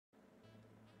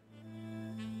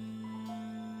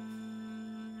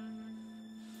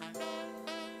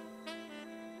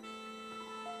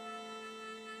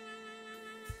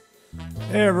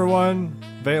Hey everyone,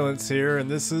 Valence here,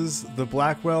 and this is the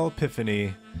Blackwell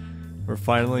Epiphany. We're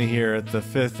finally here at the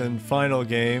fifth and final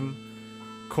game.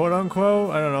 Quote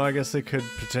unquote, I don't know, I guess they could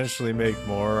potentially make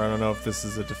more. I don't know if this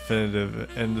is a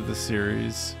definitive end of the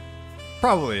series.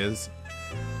 Probably is.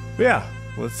 But yeah,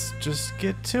 let's just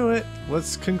get to it.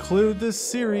 Let's conclude this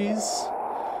series.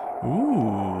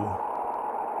 Ooh.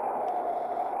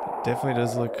 It definitely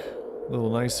does look a little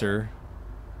nicer.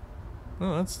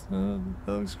 Oh, that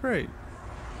looks great.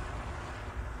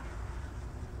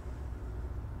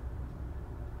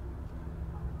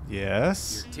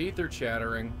 Yes. Your teeth are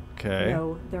chattering. Okay.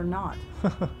 No, they're not.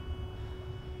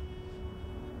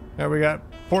 Now we got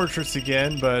portraits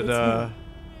again, but they're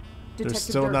Detective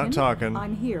still Durkin, not talking.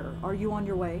 I'm here. Are you on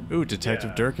your way? Ooh,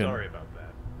 Detective Durkin. Sorry about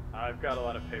that. I've got a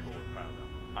lot of paperwork piled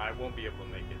up. I won't be able to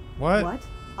make it. What?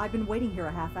 I've been waiting here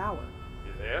a half hour.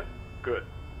 You there? Good.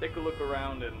 Take a look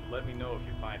around and let me know if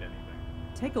you find anything.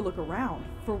 Take a look around.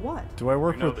 For what? Do I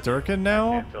work You know with the Durkin deal. I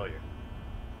now? can't tell you.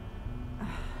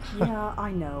 Yeah,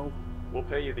 I know. We'll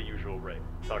pay you the usual rate.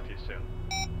 Talk to you soon.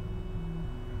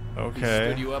 He Okay.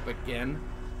 stood you up again?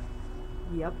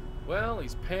 Yep. Well,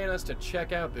 he's paying us to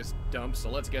check out this dump, so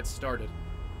let's get started.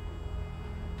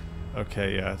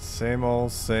 Okay, yeah. Same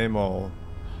old, same old.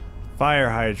 Fire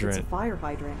It's a hydrant. fire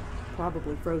hydrant.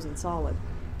 Probably frozen solid.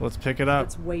 Let's pick it up.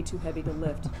 That's way too heavy to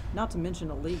lift. Not to mention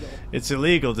illegal. It's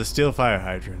illegal to steal fire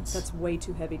hydrants. That's way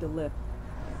too heavy to lift.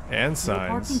 And No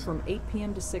parking signs. from 8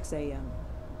 p.m. to 6 a.m.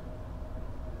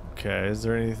 Okay, is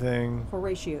there anything?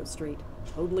 Horatio Street.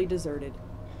 Totally deserted.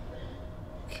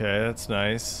 Okay, that's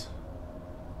nice.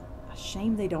 A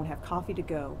shame they don't have coffee to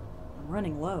go. I'm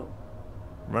running low.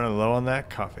 Running low on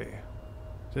that coffee.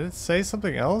 Did it say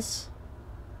something else?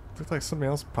 Looked like something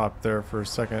else popped there for a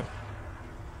second.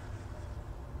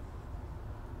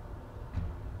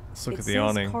 Let's look It at the says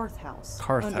awning. Carth House.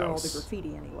 Carth Under all the House.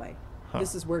 graffiti anyway. Huh.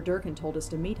 This is where Durkin told us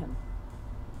to meet him.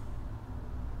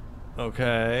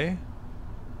 Okay.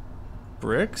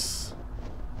 Bricks?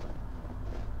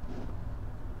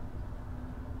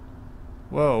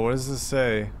 Whoa, what does this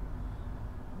say?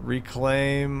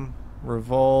 Reclaim,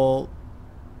 revolt,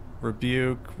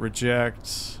 rebuke,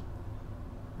 reject,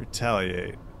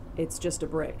 retaliate. It's just a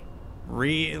brick.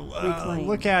 Reclaim.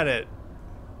 Look at it.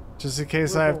 Just in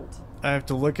case Revolt. I have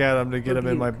to look at them to get them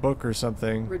in my Rebuke. book or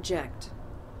something. Reject.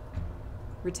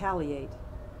 Retaliate.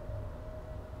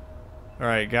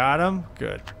 Alright, got them?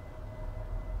 Good.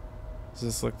 Does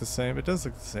this look the same? It does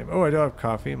look the same. Oh, I do have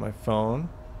coffee in my phone.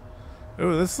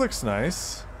 Oh, this looks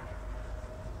nice.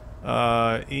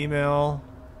 Email.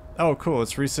 Oh, cool.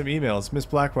 It's recent emails. Miss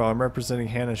Blackwell, I'm representing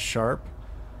Hannah Sharp.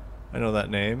 I know that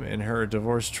name. In her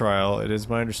divorce trial, it is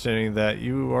my understanding that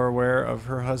you are aware of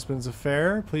her husband's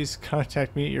affair. Please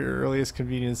contact me at your earliest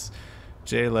convenience.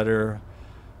 J letter.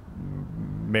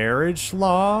 Marriage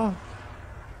law?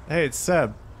 Hey, it's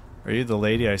Seb. Are you the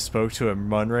lady I spoke to at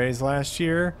Munray's last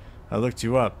year? I looked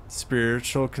you up.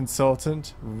 Spiritual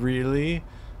consultant? Really?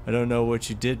 I don't know what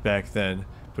you did back then,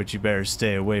 but you better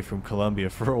stay away from Columbia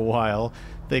for a while.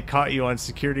 They caught you on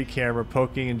security camera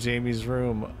poking in Jamie's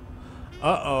room.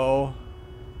 Uh-oh.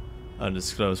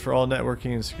 Undisclosed. For all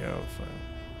networking and... Oh, fine.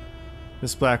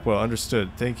 Miss Blackwell,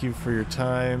 understood. Thank you for your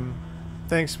time.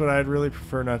 Thanks, but I'd really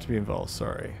prefer not to be involved.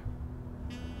 Sorry.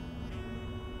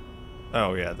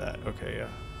 Oh, yeah, that. Okay, yeah.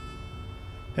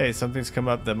 Hey, something's come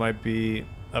up that might be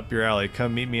up your alley.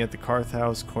 Come meet me at the Carth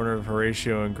House, corner of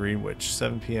Horatio and Greenwich,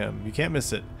 7 p.m. You can't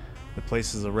miss it. The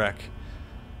place is a wreck.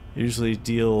 Usual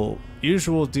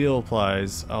deal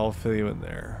applies. I'll fill you in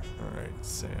there. Alright,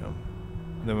 Sam.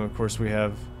 And then, of course, we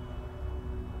have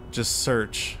just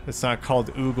search. It's not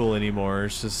called Oogle anymore.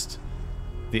 It's just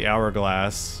the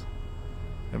hourglass.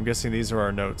 I'm guessing these are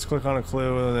our notes. Click on a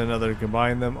clue and then another to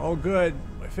combine them. Oh, good.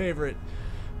 My favorite.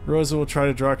 Rosa will try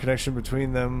to draw a connection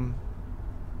between them.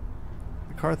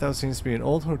 The Carth House seems to be an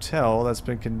old hotel that's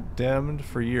been condemned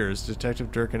for years.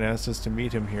 Detective Durkin asked us to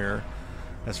meet him here.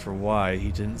 As for why,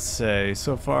 he didn't say.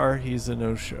 So far, he's a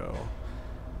no-show.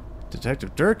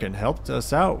 Detective Durkin helped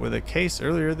us out with a case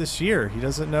earlier this year. He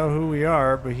doesn't know who we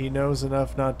are, but he knows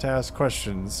enough not to ask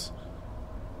questions.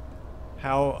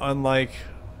 How unlike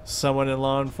someone in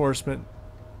law enforcement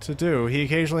to do. He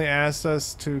occasionally asks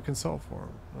us to consult for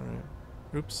him. Alright.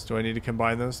 Oops, do I need to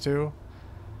combine those two?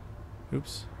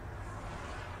 Oops.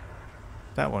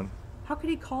 That one. How could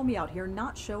he call me out here and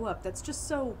not show up? That's just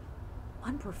so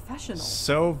unprofessional.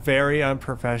 So very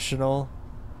unprofessional.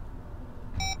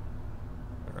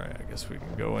 Alright, I guess we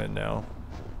can go in now.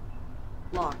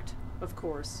 Locked, of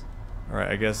course.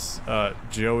 Alright, I guess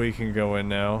Joey can go in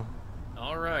now.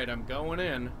 Alright, I'm going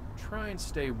in. Try and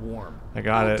stay warm. I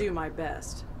got I'll it. do my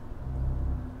best.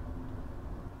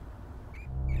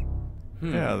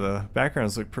 Yeah, the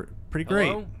backgrounds look pretty great.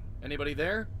 Hello? Anybody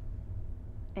there?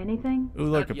 Anything? Ooh,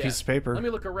 look, Not a yet. piece of paper. Let me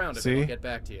look around and See? I'll get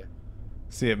back to you.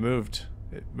 See, it moved.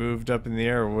 It moved up in the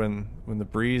air when the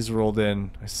breeze rolled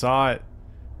in. I saw it.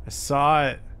 I saw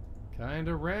it.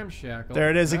 Kinda ramshackle. There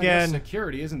it is I guess again.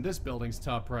 Security isn't this building's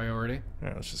top priority.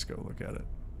 Alright, let's just go look at it.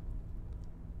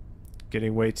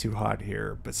 Getting way too hot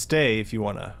here, but stay if you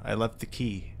wanna. I left the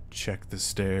key. Check the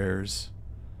stairs.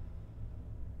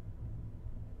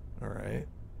 Alright.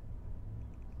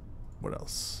 What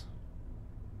else?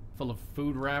 Full of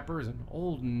food wrappers and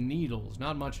old needles.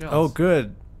 Not much else. Oh,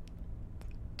 good.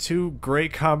 Two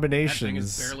great That combinations. thing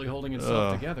is barely holding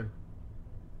itself Ugh. together.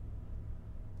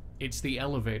 It's the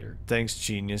elevator. Thanks,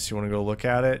 genius. You want to go look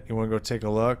at it? You want to go take a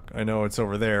look? I know it's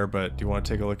over there, but do you want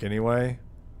to take a look anyway?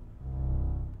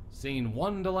 Seen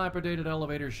one dilapidated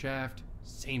elevator shaft.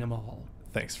 Seen them all.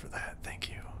 Thanks for that. Thank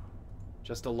you.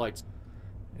 Just a light.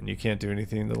 And you can't do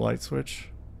anything to the light switch?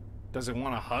 Does it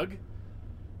want a hug?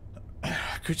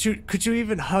 Could you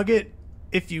even hug it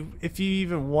if you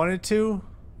even wanted to?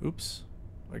 Oops.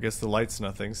 I guess the light's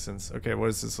nothing since... Okay, what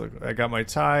does this look like? I got my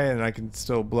tie and I can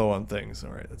still blow on things.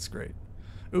 Alright, that's great.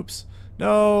 Oops.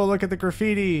 No, look at the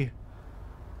graffiti.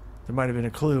 There might have been a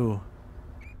clue.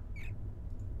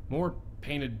 More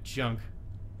painted junk.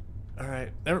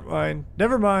 Alright, never mind.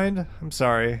 Never mind. I'm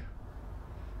sorry.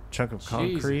 Chunk of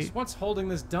concrete. Jesus, what's holding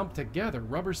this dump together?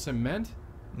 Rubber cement?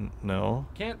 No.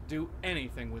 Can't do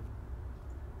anything with...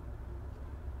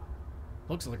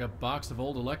 Looks like a box of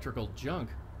old electrical junk.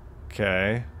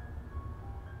 Okay.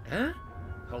 Huh?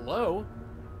 Hello?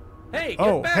 Hey, get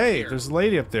Oh, back hey, here! there's a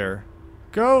lady up there.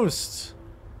 Ghost.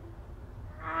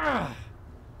 Ah,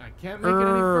 I can't make it any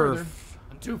further. Earth.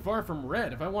 I'm too far from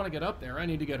Red. If I want to get up there, I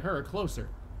need to get her closer.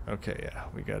 Okay, yeah,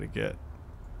 we gotta get...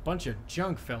 Bunch of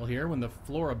junk fell here when the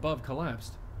floor above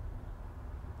collapsed.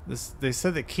 This. They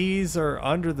said the keys are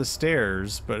under the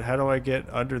stairs, but how do I get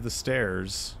under the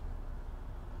stairs?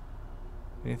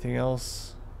 Anything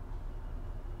else?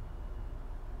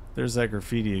 There's that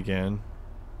graffiti again.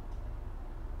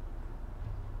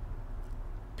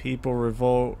 People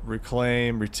revolt,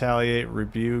 reclaim, retaliate,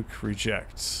 rebuke,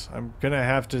 reject. I'm gonna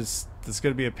have to... There's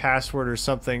gonna be a password or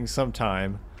something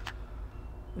sometime.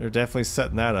 They're definitely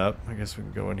setting that up. I guess we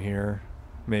can go in here.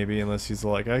 Maybe, unless he's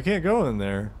like, I can't go in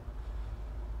there.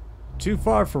 Too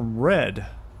far from Red.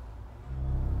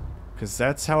 Because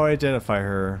that's how I identify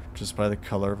her. Just by the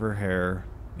color of her hair.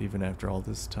 Even after all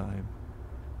this time.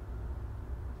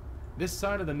 This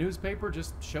side of the newspaper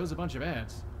just shows a bunch of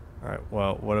ads. Alright,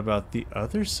 well, what about the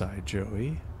other side,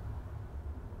 Joey?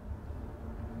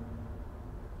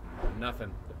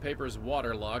 Nothing. The paper's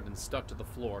waterlogged and stuck to the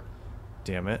floor.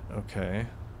 Damn it, okay.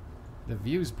 The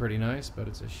view's pretty nice, but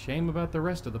it's a shame about the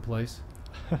rest of the place.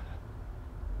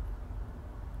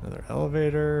 Another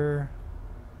elevator.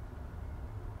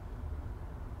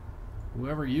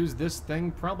 Whoever used this thing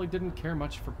probably didn't care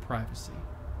much for privacy.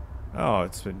 Oh,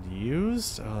 it's been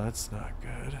used? Oh, that's not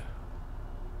good.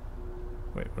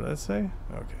 Wait, what did I say?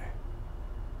 Okay.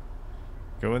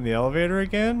 Go in the elevator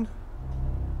again?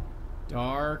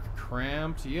 Dark,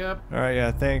 cramped, yep. Alright,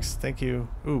 yeah, thanks. Thank you.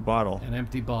 Ooh, bottle. An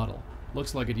empty bottle.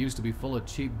 Looks like it used to be full of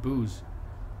cheap booze.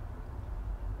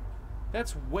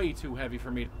 That's way too heavy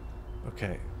for me.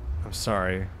 Okay, I'm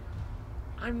sorry.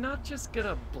 I'm not just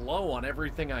gonna blow on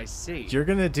everything I see. You're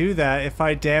gonna do that if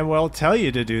I damn well tell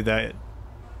you to do that.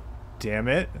 Damn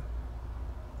it.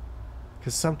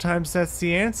 Because sometimes that's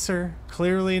the answer.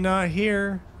 Clearly not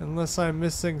here, unless I'm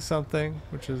missing something,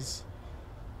 which is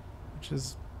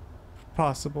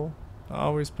possible.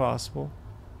 Always possible,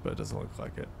 but it doesn't look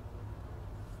like it.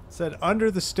 It said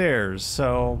under the stairs,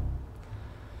 so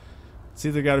it's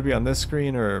either got to be on this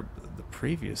screen or the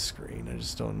previous screen. I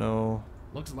just don't know.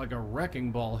 Looks like a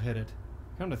wrecking ball hit it.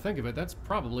 Come to think of it, that's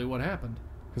probably what happened.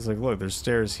 Because, like, look, there's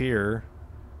stairs here.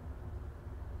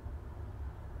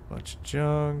 Bunch of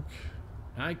junk.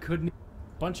 I couldn't...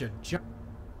 Bunch of junk.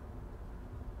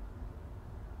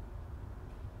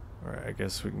 Alright, I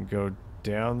guess we can go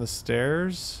down the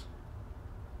stairs.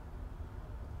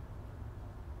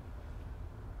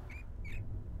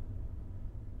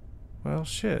 Well,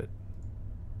 shit.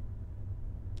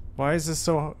 Why is this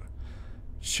so...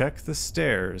 Check the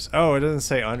stairs. Oh, it doesn't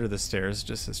say under the stairs. It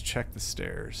just says check the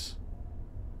stairs.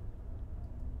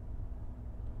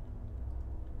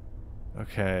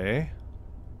 Okay.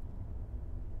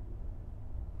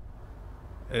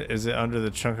 Is it under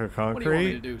the chunk of concrete? What do you want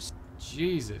me to do?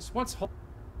 Jesus, what's...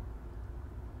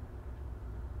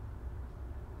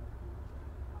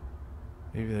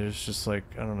 Maybe there's just like,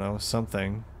 I don't know,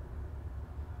 something.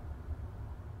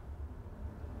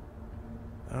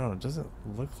 I don't know, it doesn't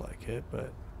look like it,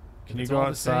 but... Can you it's go all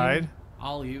the same, outside?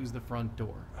 I'll use the front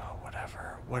door. Oh,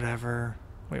 whatever. Whatever.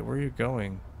 Wait, where are you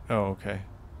going? Oh, okay.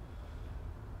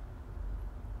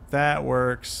 That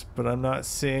works, but I'm not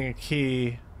seeing a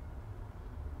key.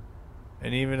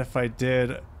 And even if I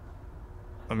did,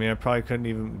 I mean, I probably couldn't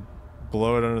even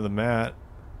blow it under the mat.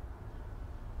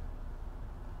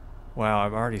 Wow,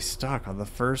 I'm already stuck on the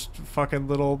first fucking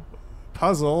little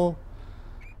puzzle.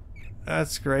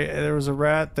 That's great. There was a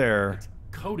rat there. It's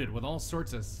coated with all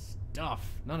sorts of stuff.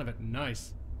 None of it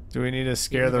nice. Do we need to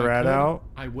scare Even the if I rat could, out?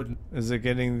 I wouldn't. Is it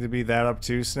getting to be that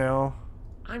obtuse now?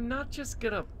 I'm not just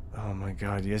gonna... Oh my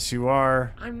god, yes you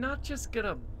are. I'm not just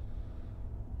gonna...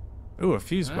 Ooh, a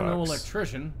fuse box. I'm no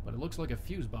electrician, but it looks like a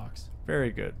fuse box. Very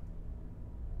good.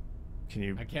 Can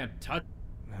you... I can't touch...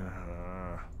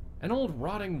 An old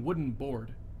rotting wooden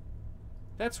board.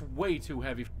 That's way too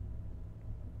heavy.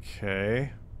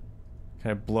 Okay.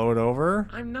 Can I blow it over?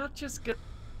 I'm not just gonna...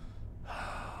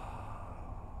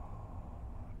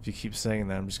 If you keep saying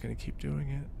that, I'm just gonna keep doing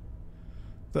it.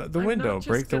 The I'm window. not just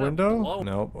Break the gonna window? blow-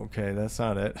 Nope. Okay, that's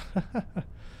not it.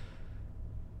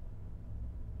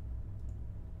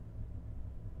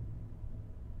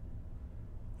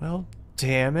 Well,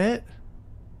 damn it.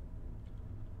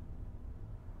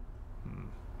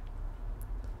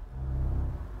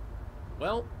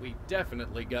 Well, we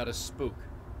definitely got a spook.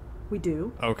 We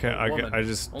do? Okay, Woman. I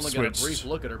just Only got a brief switched.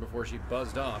 look at her before she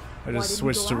buzzed off. I Why just didn't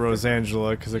you switched to go after her? Rosangela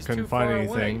because I She's couldn't too find far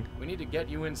anything. away. We need to get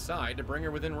you inside to bring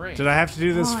her within range. Did I have to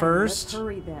do this Fine, first? Let's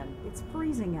hurry then. It's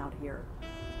freezing out here.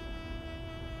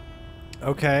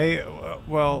 Okay,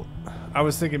 well, I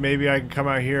was thinking maybe I can come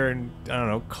out here and, I don't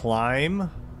know, climb?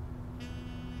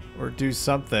 Or do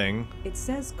something. It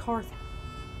says Carth.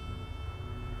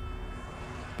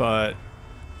 But,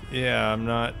 yeah, I'm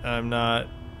not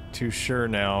too sure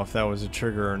now if that was a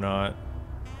trigger or not.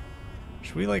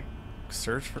 Should we, like,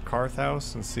 search for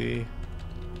Carthhouse and see?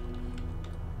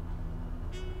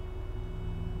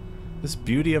 This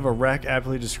beauty of a wreck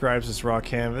aptly describes this raw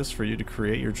canvas for you to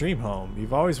create your dream home.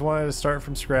 You've always wanted to start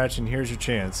from scratch, and here's your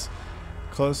chance.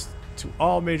 Close to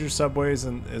all major subways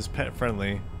and is pet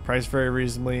friendly. Priced very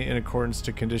reasonably in accordance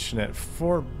to condition at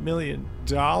 $4 million?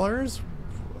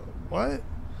 What?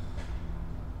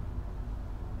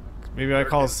 Maybe I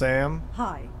call Sam?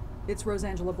 Hi, it's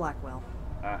Rosangela Blackwell.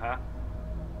 Uh-huh.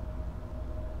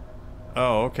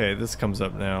 Oh, okay, this comes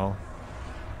up now.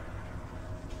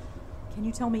 Can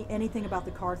you tell me anything about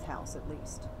the Carth house, at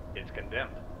least? It's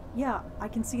condemned. Yeah, I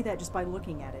can see that just by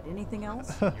looking at it. Anything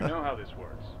else? You know how this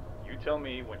works. You tell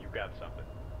me when you've got something.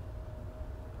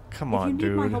 Come If on, you need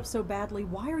dude. my help so badly,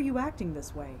 why are you acting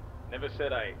this way? Never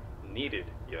said I needed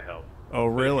your help. Oh,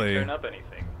 But if really? you turn up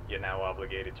anything, you're now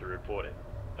obligated to report it,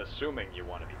 assuming you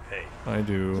want to be paid. I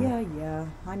do. Yeah,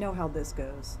 I know how this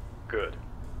goes. Good.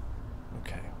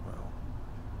 Okay, well.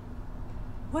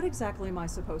 What exactly am I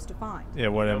supposed to find? Yeah,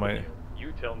 what am I?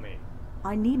 You tell me.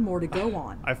 I need more to go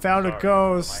on. I found Sorry, a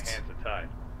ghost. My hands are tied.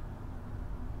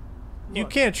 You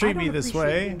Look, can't treat I don't me this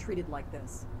appreciate way. being treated like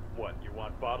this. What, you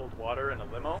want bottled water in a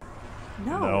limo?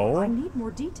 No. I need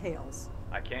more details.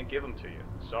 I can't give them to you.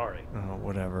 Sorry. Oh,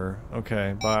 whatever.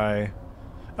 Okay, bye.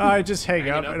 I just hang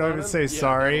up. I don't even say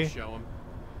sorry. Show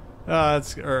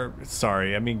him.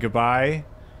 Sorry. I mean goodbye.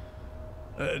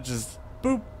 Just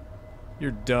boop.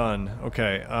 You're done.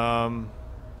 Okay.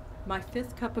 My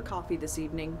 5th cup of coffee this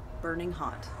evening, burning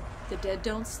hot. The dead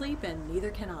don't sleep, and neither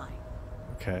can I.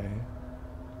 Okay.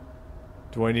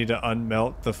 Do I need to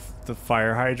unmelt the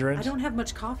fire hydrant? I don't have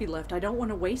much coffee left. I don't want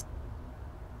to waste.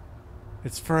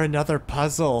 It's for another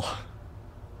puzzle.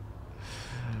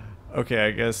 Okay,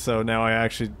 I guess so. Now I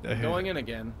actually Going in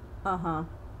again. Uh-huh.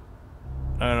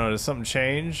 I don't know. Does something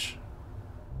change?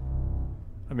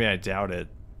 I mean, I doubt it.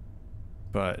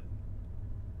 But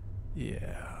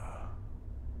yeah.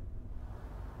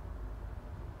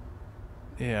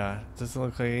 Yeah, it doesn't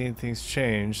look like anything's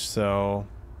changed, so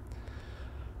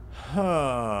Taking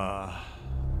a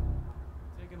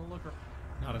look.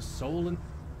 Not a soul in.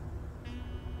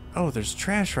 oh, there's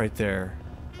trash right there.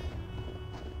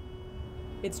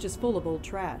 It's just full of old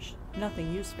trash.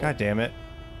 Nothing useful. God damn it.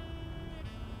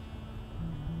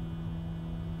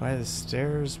 By the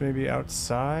stairs, maybe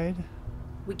outside?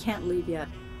 We can't leave yet.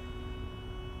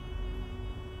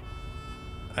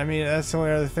 I mean, that's the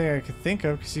only other thing I could think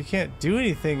of, because you can't do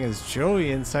anything as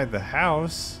Joey inside the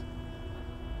house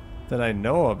that I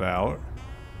know about.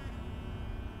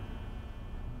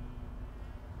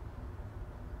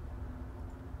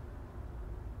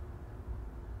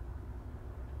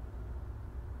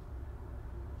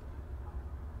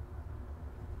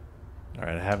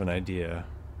 Alright, I have an idea.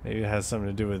 Maybe it has something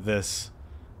to do with this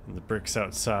and the bricks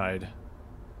outside.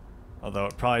 Although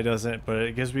it probably doesn't, but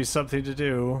it gives me something to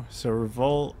do. So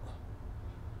revolt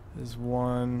is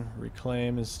 1,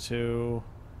 reclaim is 2,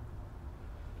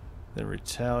 then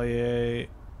retaliate,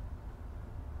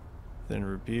 then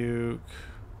rebuke,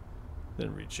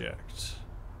 then reject.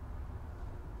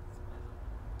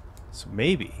 So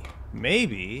maybe,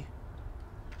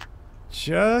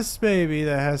 just maybe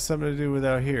that has something to do with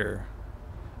out here.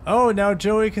 Oh, now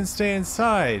Joey can stay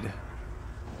inside.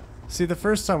 See, the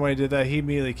first time when I did that, he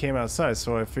immediately came outside,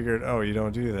 so I figured, oh, you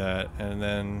don't do that, and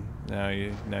then now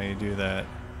you do that.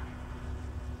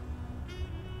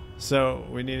 So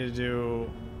we need to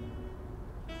do.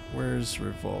 Where's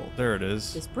revolt? There it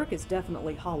is. This brick is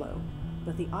definitely hollow,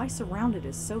 but the ice around it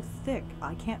is so thick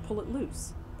I can't pull it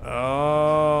loose.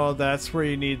 Oh, that's where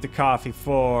you need the coffee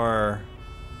for.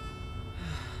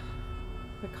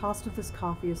 The cost of this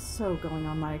coffee is so going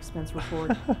on my expense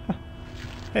report.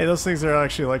 Hey, those things are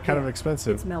actually like kind of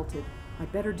expensive. It's melted. I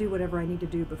better do whatever I need to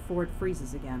do before it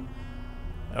freezes again.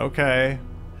 Okay.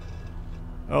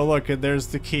 Oh, look, and there's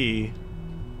the key.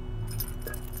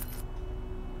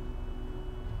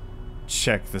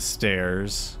 Check the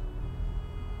stairs.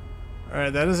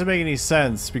 Alright, that doesn't make any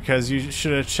sense because you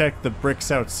should have checked the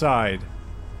bricks outside.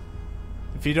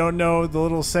 If you don't know the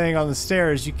little saying on the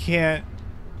stairs, you can't...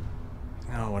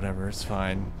 Oh, whatever, it's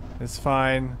fine. It's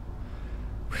fine.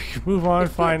 We can move on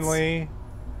finally.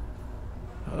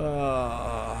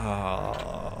 Now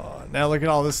look at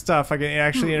all this stuff I can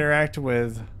actually interact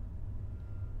with.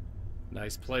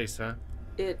 Nice place, huh?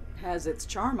 It has its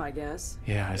charm, I guess.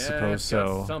 Yeah, I suppose it's got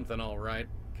so. something, all right.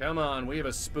 Come on, we have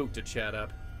a spook to chat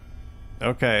up.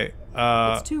 Okay.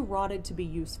 It's too rotted to be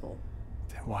useful.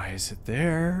 Then why is it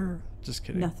there? Just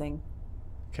kidding. Nothing.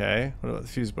 Okay. What about the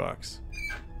fuse box?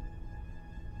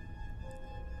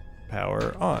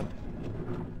 Power on.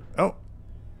 Oh.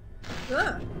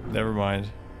 Ugh. Never mind.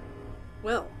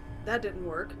 Well, that didn't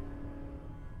work.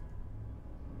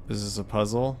 Is this a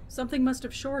puzzle? Something must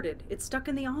have shorted. It's stuck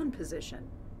in the on position.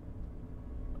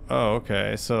 Oh,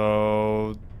 okay.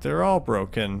 So they're all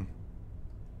broken.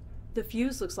 The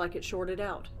fuse looks like it shorted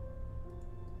out.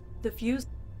 The fuse...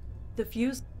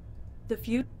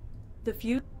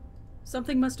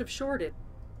 Something must have shorted.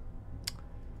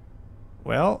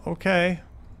 Well, okay.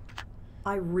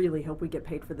 I really hope we get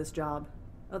paid for this job.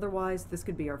 Otherwise, this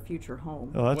could be our future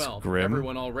home. Oh, that's well, grim.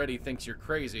 Everyone already thinks you're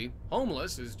crazy.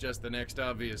 Homeless is just the next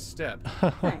obvious step.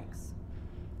 Thanks.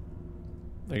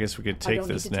 I guess we could I take don't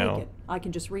this need to now. take it. I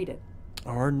can just read it.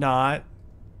 Or not.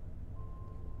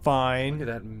 Fine. Look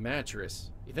at that mattress.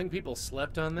 You think people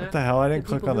slept on that? What the hell? I didn't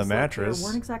click people on the who slept there mattress.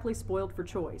 weren't exactly spoiled for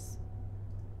choice.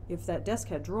 If that desk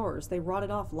had drawers, they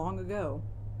rotted off long ago.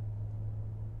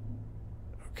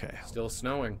 Okay. Still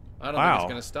snowing. I don't Wow. think it's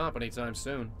going to stop anytime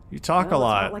soon. You talk Well, a it's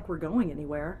lot. not like we're going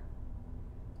anywhere.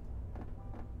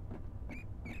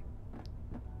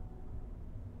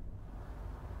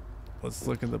 Let's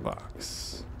look in the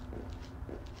box.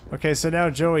 Okay, so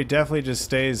now Joey definitely just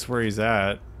stays where he's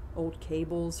at. Old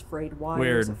cables, frayed wires,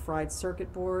 Weird. a fried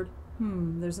circuit board.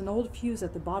 There's an old fuse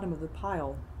at the bottom of the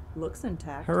pile. Looks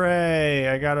intact. Hooray!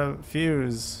 I got a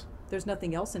fuse. There's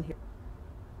nothing else in here.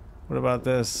 What about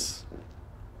this?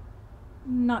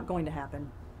 Not going to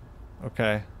happen.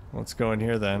 Okay, let's go in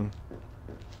here then.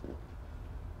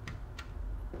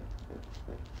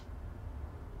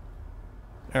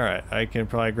 Alright, I can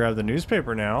probably grab the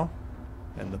newspaper now.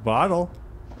 And the bottle.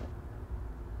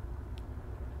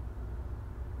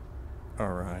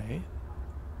 Alright.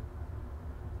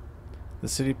 The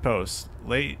City Post.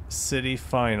 Late City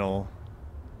Final.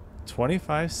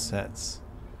 25 cents.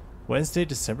 Wednesday,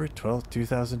 December 12th,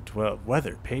 2012.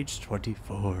 Weather, page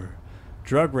 24.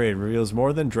 Drug raid reveals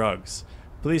more than drugs.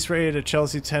 Police raided a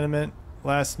Chelsea tenement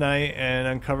last night and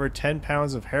uncovered 10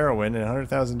 pounds of heroin and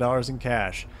 $100,000 in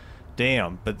cash.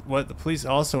 Damn, but what the police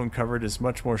also uncovered is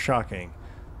much more shocking.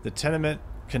 The tenement,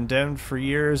 condemned for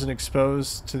years and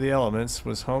exposed to the elements,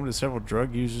 was home to several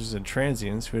drug users and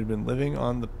transients who had been living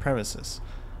on the premises.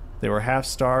 They were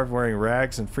half-starved, wearing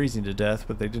rags and freezing to death,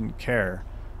 but they didn't care.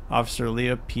 Officer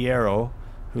Leah Piero,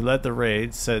 who led the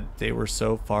raid, said they were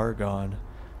so far gone.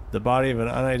 The body of an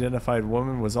unidentified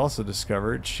woman was also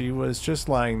discovered. She was just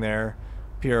lying there,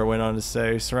 Piero went on to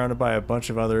say, surrounded by a bunch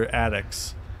of other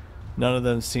addicts. None of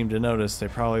them seemed to notice. They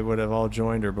probably would have all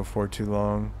joined her before too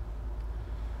long.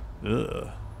 Ugh.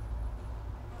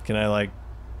 Can I, like...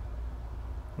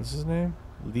 What's his name?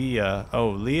 Leah. Oh,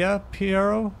 Leah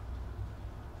Piero?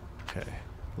 Okay.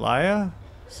 Laya?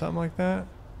 Something like that?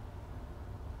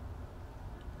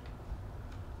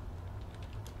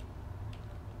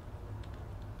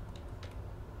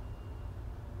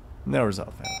 No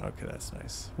result found. Okay, that's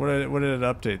nice. What did it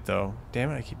update, though?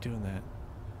 Damn it, I keep doing that.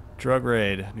 Drug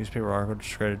raid. Newspaper article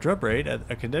described a drug raid at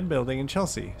a condemned building in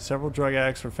Chelsea. Several drug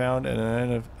addicts were found and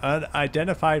an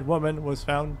unidentified woman was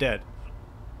found dead.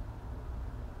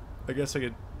 I guess I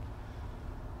could...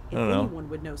 If anyone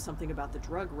would know something about the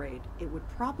drug raid, it would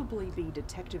probably be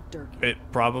Detective Durkin. It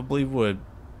probably would.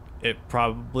 It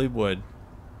probably would.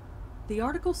 The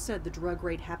article said the drug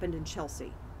raid happened in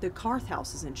Chelsea. The Carth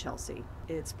House is in Chelsea.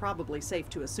 It's probably safe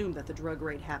to assume that the drug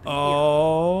raid happened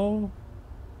here.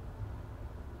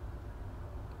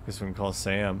 Guess we can call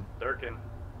Sam. Durkin.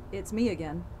 It's me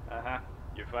again. Uh-huh.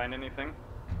 You find anything?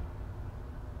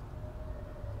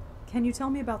 Can you tell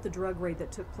me about the drug raid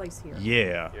that took place here?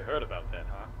 Yeah. You heard about that,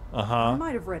 huh? Uh-huh. I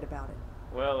might have read about it.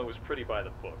 Well, it was pretty by the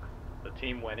book. The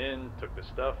team went in, took the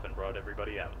stuff, and brought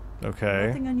everybody out. Okay.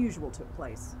 Nothing unusual took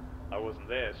place. I wasn't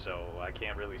there, so I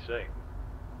can't really say.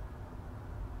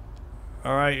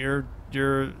 All right, you're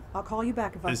I'll call you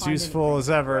back if I as find useful anything. as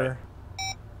ever.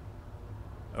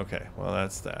 Okay, well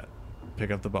that's that. Pick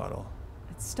up the bottle.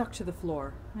 It's stuck to the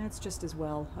floor. That's just as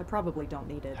well. I probably don't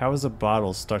need it. How is a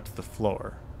bottle stuck to the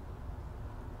floor?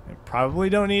 I probably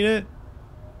don't need it.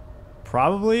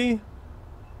 Probably.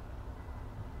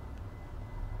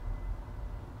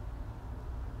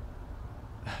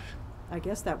 I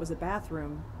guess that was a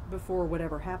bathroom before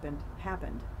whatever happened.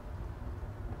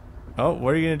 Oh,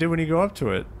 what are you gonna do when you go up to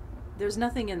it? There's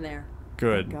nothing in there.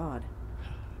 Good. Thank God.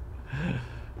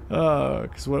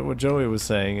 Because what Joey was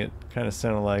saying, it kind of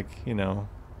sounded like, you know.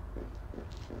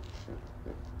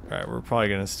 Alright, we're probably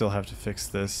gonna still have to fix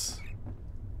this.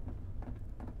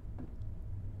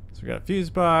 So we got a fuse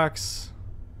box.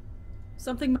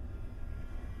 Something.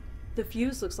 The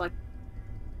fuse looks like.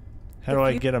 How do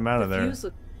I get him out of the there? fuse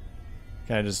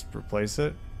Can I just replace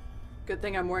it? Good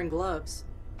thing I'm wearing gloves.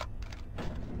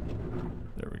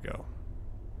 There we go.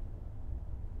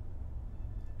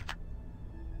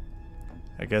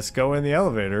 I guess go in the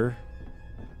elevator.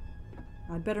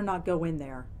 I'd better not go in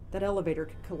there. That elevator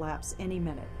could collapse any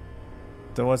minute.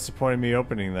 Then what's the point of me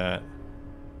opening that?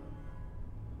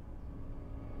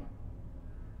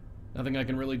 Nothing I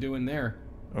can really do in there.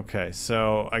 Okay,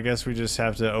 so I guess we just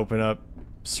have to open up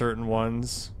certain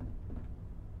ones.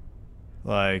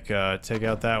 Like, take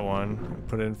out that one and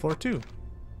put it in floor 2.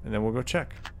 And then we'll go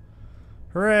check.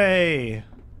 Hooray!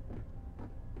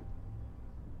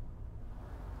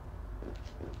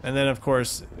 And then, of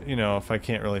course, you know, if I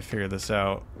can't really figure this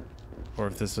out, or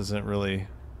if this doesn't really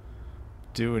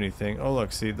do anything. Oh,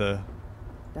 look, see the...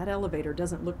 That elevator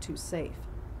doesn't look too safe.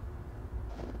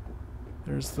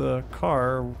 There's the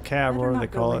car, cab, Better whatever not they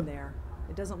go call in it. there.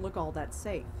 It doesn't look all that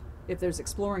safe. If there's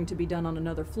exploring to be done on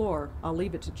another floor, I'll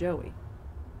leave it to Joey.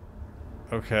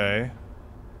 Okay.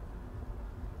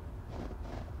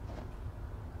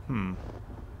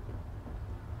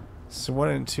 So 1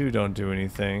 and 2 don't do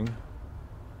anything.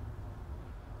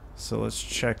 So let's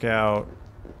check out,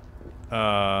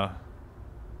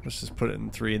 let's just put it in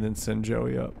 3 and then send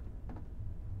Joey up.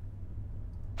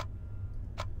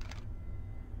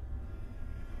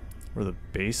 Or the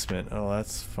basement. Oh,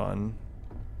 that's fun.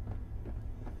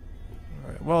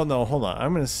 Alright, well, no, hold on.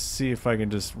 I'm gonna see if I can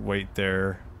just wait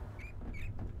there.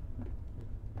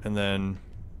 And then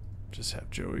just have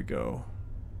Joey go.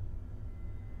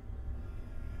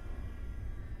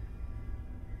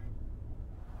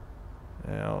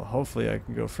 Now, hopefully I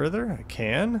can go further. I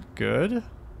can. Good.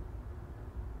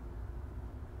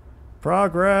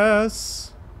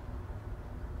 Progress.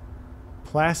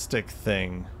 Plastic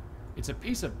thing. It's a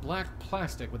piece of black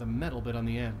plastic with a metal bit on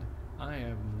the end. I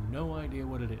have no idea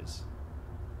what it is.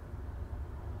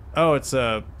 Oh, it's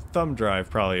a thumb drive,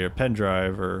 probably, or pen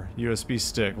drive, or USB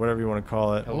stick, whatever you want to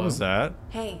call it. Hello? What was that?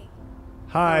 Hey.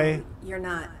 Hi. No, you're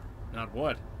not. Not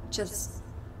what? Just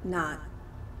not.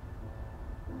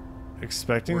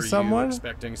 Expecting Were someone? you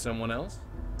expecting someone else?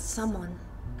 Someone.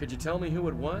 Could you tell me who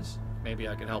it was? Maybe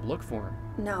I can help look for him.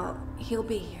 No, he'll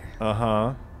be here.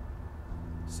 Uh-huh.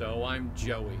 So I'm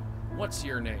Joey. What's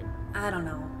your name? I don't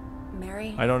know.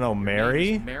 Mary? I don't know, Name's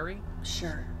Mary? Mary?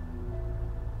 Sure.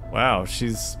 Wow,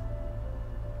 she's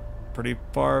pretty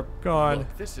far gone.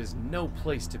 Look, this is no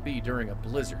place to be during a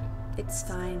blizzard. It's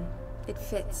fine. It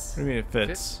fits. What do you mean it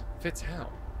fits? Fits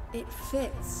how? It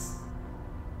fits.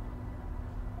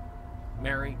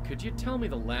 Mary, could you tell me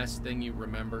the last thing you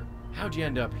remember? How'd you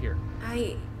end up here?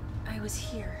 I was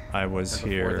here. I was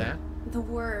And here. before that? The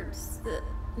words,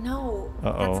 no,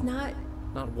 Uh-oh. that's not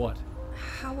Not what?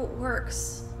 how it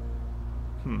works.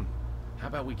 How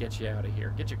about we get you out of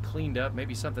here? Get you cleaned up,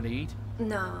 maybe something to eat?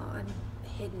 No, I'm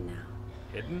hidden now.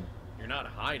 Hidden? You're not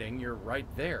hiding, you're right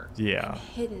there. Yeah. I'm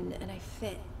hidden and I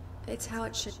fit. It's how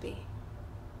it should be.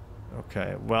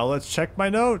 Okay, well, let's check my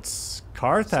notes.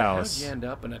 Carth So house. how'd you end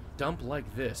up in a dump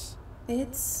like this?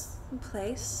 It's a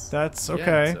place. That's Yeah,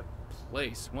 okay. it's a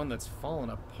place, one that's fallen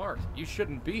apart. You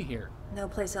shouldn't be here. No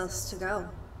place else to go.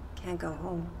 Can't go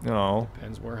home. No.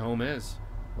 Depends where home is.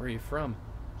 Where are you from?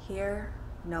 Here,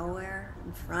 nowhere,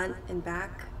 in front, in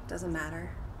back, doesn't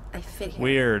matter. I fit here.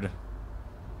 Weird.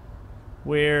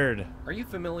 Weird. Are you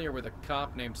familiar with a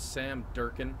cop named Sam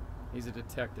Durkin? He's a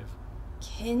detective.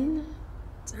 Kin?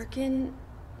 Durkin?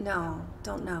 No,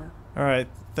 don't know. Alright,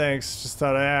 thanks. Just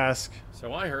thought I'd ask.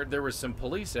 So I heard there was some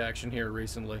police action here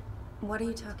recently. What are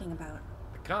you talking about?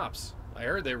 The cops. I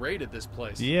heard they raided this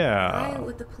place. Why Yeah.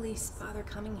 would the police bother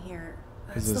coming here?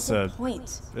 Is That's this the whole a-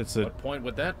 point. It's a What point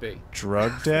would that be?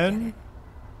 drug Forget den? it.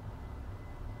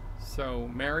 So,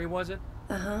 Mary was it?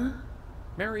 Uh-huh.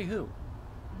 Mary who?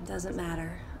 Doesn't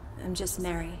matter. I'm just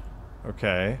Mary.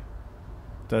 Okay.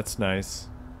 That's nice.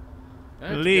 I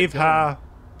have to Leave get going. her.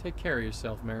 Take care of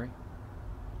yourself, Mary.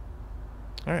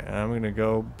 Alright, I'm gonna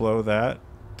go blow that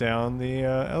down the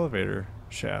elevator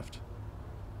shaft.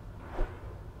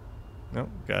 Nope,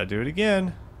 gotta do it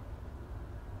again.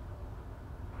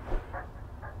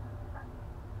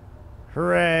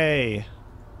 Hooray!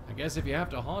 I guess if you have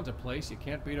to haunt a place, you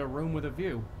can't beat a room with a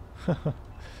view.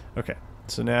 Okay,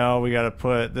 so now we gotta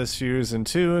put this fuse in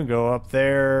 2 and go up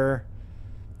there.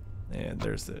 And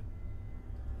there's the...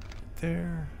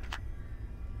 there.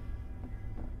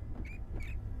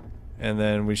 And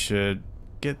then we should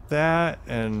get that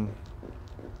and...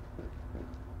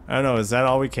 I don't know, is that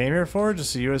all we came here for?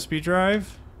 Just a USB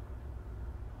drive?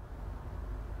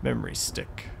 Memory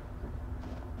stick.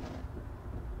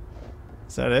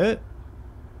 Is that it?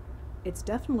 It's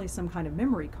definitely some kind of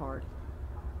memory card.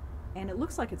 And it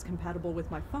looks like it's compatible with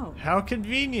my phone. How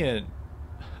convenient.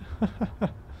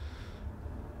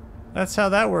 That's how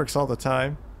that works all the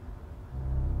time.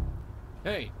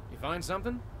 Hey, you find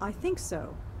something? I think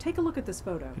so. Take a look at this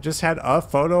photo. It just had a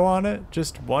photo on it?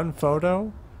 Just one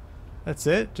photo? That's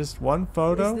it? Just one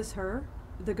photo? Is this her?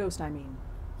 The ghost, I mean.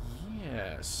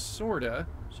 Yeah, sorta.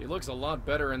 She looks a lot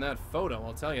better in that photo,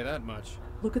 I'll tell you that much.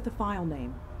 Look at the file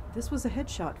name. This was a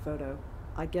headshot photo.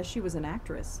 I guess she was an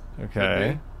actress.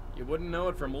 Okay. You wouldn't know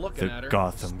it from looking The at her.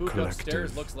 Gotham Spook Collective.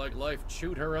 upstairs looks like life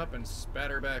chewed her up and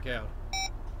spat her back out.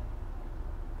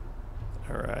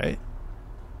 Alright.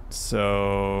 So...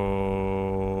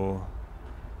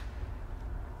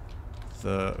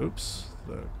 the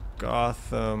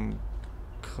Gotham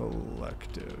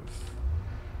Collective.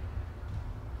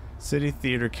 City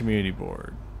Theater Community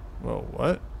Board. Whoa,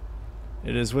 what?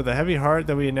 It is with a heavy heart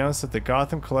that we announce that the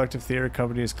Gotham Collective Theater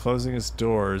Company is closing its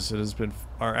doors. It has been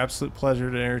our absolute pleasure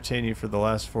to entertain you for the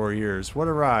last 4 years. What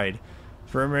a ride.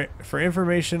 For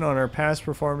information on our past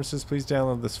performances, please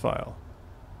download this file.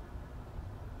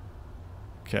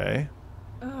 Okay.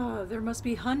 There must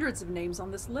be hundreds of names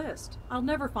on this list. I'll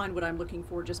never find what I'm looking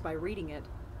for just by reading it.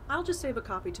 I'll just save a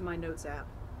copy to my notes app.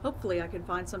 Hopefully I can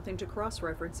find something to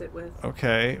cross-reference it with.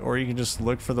 Okay, or you can just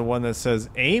look for the one that says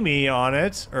Amy on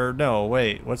it. Or no,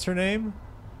 wait, what's her name?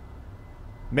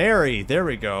 Mary, there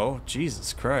we go.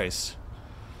 Jesus Christ.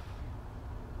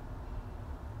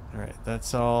 Alright,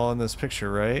 that's all in this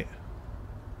picture, right?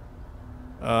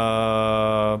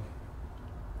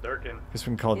 Durkin. Guess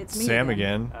we can call it It's me Sam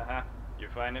again. again. Uh-huh. You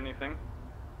find anything?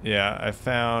 Yeah, I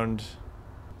found...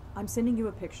 I'm sending you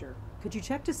a picture. Could you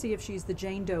check to see if she's the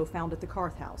Jane Doe found at the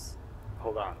Carth house?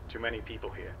 Hold on. Too many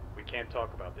people here. We can't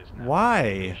talk about this now.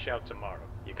 Why? Shout tomorrow.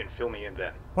 You can fill me in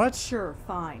then. What? Sure,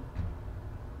 fine.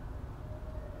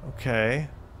 Okay.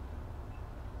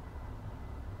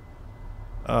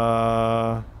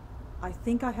 I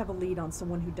think I have a lead on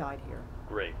someone who died here.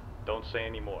 Great. Don't say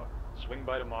any more. Swing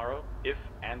by tomorrow, if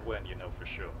and when you know for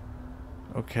sure.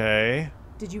 Okay.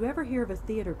 Did you ever hear of a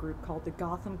theater group called the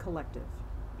Gotham Collective?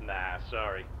 Nah,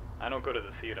 sorry. I don't go to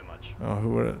the theater much. Oh,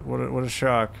 what a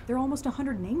shock. There are almost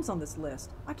 100 names on this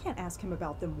list. I can't ask him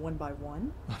about them one by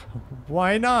one.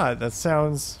 Why not? That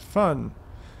sounds fun.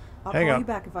 I'll Hang call on. you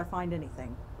back if I find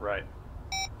anything. Right.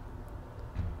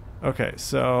 Okay,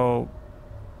 so...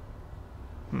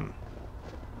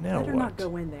 Now Better what? not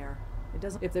go in there. It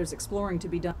doesn't. If there's exploring to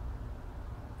be done.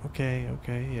 Okay,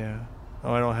 yeah.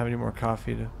 Oh, I don't have any more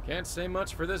coffee to... Can't say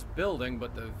much for this building,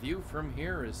 but the view from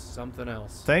here is something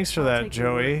else. Thanks for I'll that, take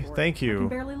your word Joey. for it. Thank I can you.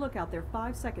 barely look out there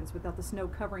 5 seconds without the snow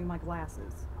covering my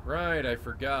glasses. Right, I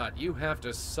forgot. You have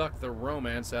to suck the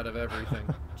romance out of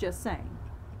everything. Just saying.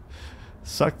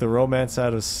 Suck the romance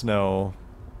out of snow.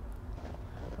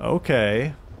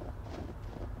 Okay.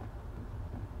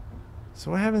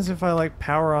 So what happens if I, like,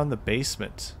 power on the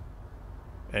basement?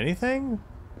 Anything?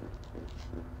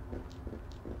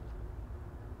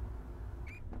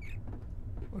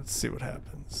 Let's see what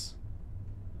happens.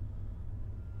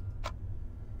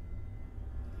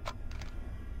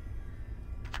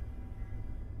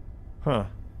 Huh.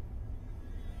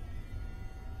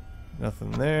 Nothing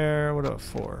there. What about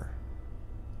 4?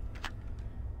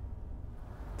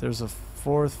 There's a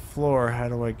 4th floor. How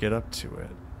do I get up to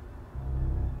it?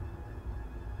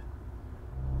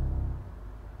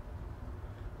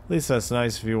 At least that's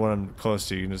nice. If you want them close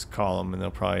to you, you can just call them and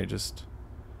they'll probably just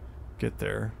get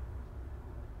there.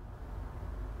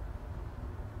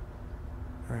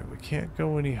 Alright, we can't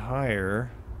go any higher.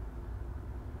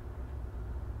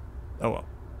 Oh well.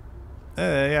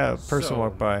 Yeah, a person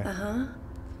walked by. Uh-huh.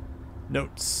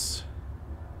 Notes.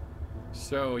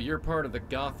 So, you're part of the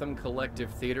Gotham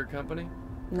Collective Theater Company?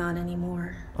 Not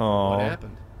anymore. Oh. What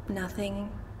happened?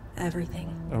 Nothing.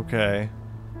 Everything. Okay.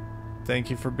 Thank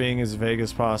you for being as vague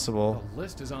as possible. The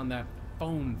list is on that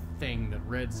phone thing that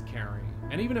Red's carrying.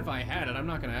 And even if I had it, I'm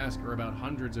not going to ask her about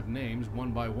hundreds of names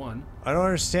one by one. I don't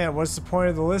understand. What's the point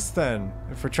of the list then?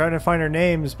 If we're trying to find her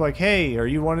names, like, hey, are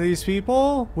you one of these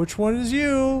people? Which one is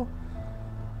you?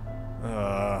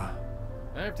 I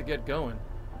have to get going.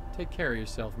 Take care of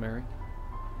yourself, Mary.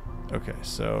 Okay,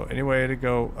 so any way to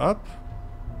go up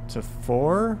to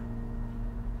 4?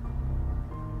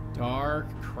 Dark,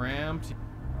 cramped.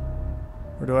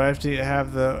 Or do I have to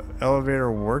have the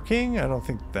elevator working? I don't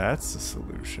think that's the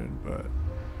solution, but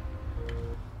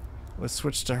let's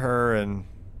switch to her and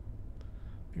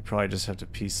we probably just have to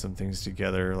piece some things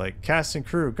together, like cast and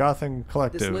crew, Gotham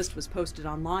Collective. This list was posted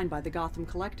online by the Gotham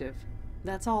Collective.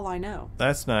 That's all I know.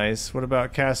 That's nice. What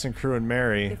about cast and crew and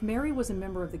Mary? If Mary was a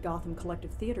member of the Gotham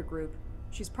Collective Theater Group,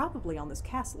 she's probably on this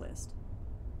cast list.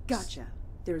 Gotcha.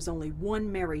 There's only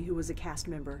one Mary who was a cast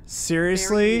member.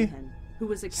 Seriously? Mary Meehan, who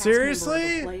was a cast Seriously?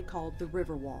 member of a play called The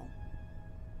Riverwall.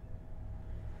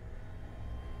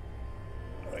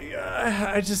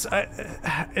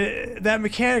 That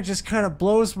mechanic just kind of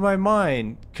blows my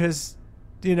mind, because,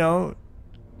 you know,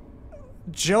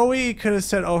 Joey could have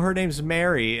said, oh, her name's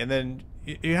Mary, and then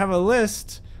you have a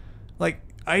list. Like,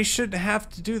 I shouldn't have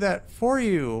to do that for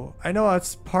you. I know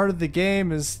that's part of the game,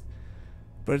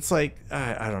 but it's like,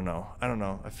 I don't know.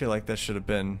 I feel like that should have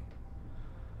been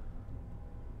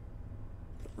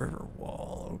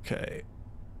Riverwall. Okay.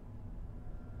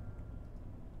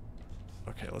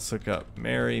 Okay, let's look up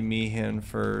Mary Meehan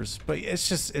first. But it's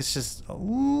just a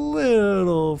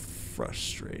little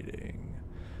frustrating.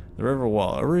 The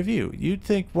Riverwall, a review. You'd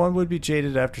think one would be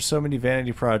jaded after so many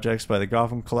vanity projects by the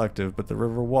Gotham Collective, but The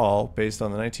Riverwall, based on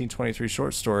the 1923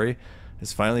 short story,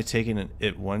 has finally taken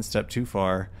it one step too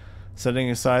far,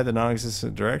 setting aside the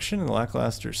non-existent direction and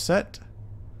lackluster set.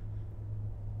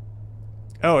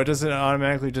 Oh, it doesn't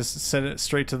automatically just send it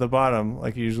straight to the bottom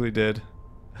like it usually did.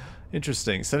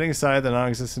 Interesting. Setting aside the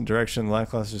non-existent direction and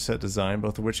lackluster set design,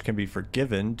 both of which can be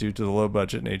forgiven due to the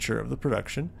low-budget nature of the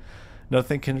production,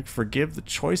 nothing can forgive the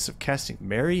choice of casting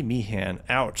Mary Meehan,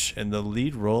 ouch, in the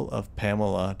lead role of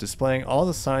Pamela, displaying all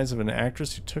the signs of an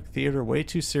actress who took theater way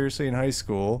too seriously in high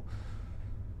school.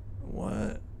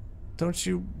 What? Don't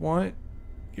you want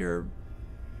your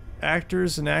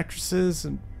actors and actresses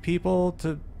and people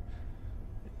to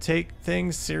take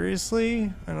things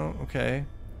seriously? Okay.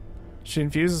 She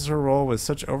infuses her role with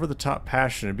such over-the-top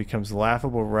passion it becomes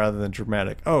laughable rather than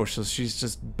dramatic. Oh, so she's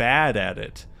just bad at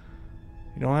it.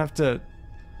 You don't have to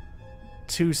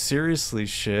too seriously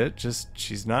shit, just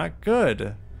she's not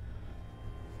good.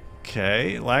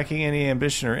 Okay, lacking any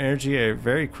ambition or energy, I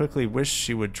very quickly wish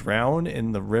she would drown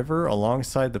in the river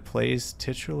alongside the play's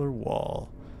titular wall.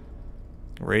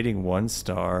 Rating 1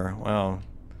 star. Wow.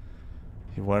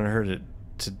 You wanted her to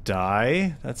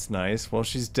die? That's nice. Well,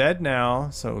 she's dead now,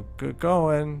 so good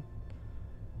going.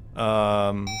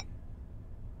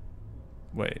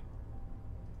 Wait.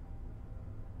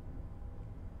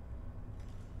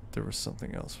 There was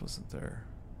something else, wasn't there?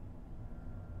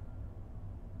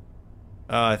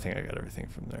 I think I got everything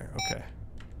from there. Okay.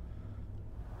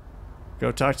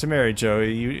 Go talk to Mary,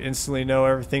 Joey. You instantly know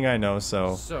everything I know,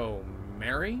 so... So,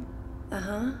 Mary?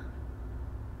 Uh-huh.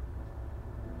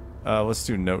 Let's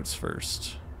do notes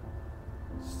first.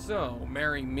 So,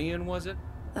 Mary Meehan, was it?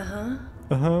 Uh-huh.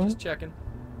 Uh-huh. Just checking.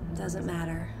 Doesn't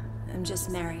matter. I'm just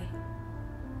Mary.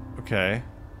 Okay.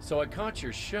 So I caught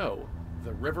your show,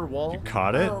 The Riverwall. You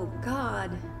caught it? Oh, God.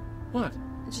 What?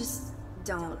 Just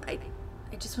don't. I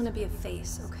just want to be a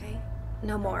face, okay?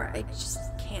 No more. I just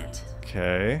can't.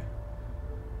 Okay.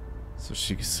 So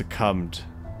she succumbed.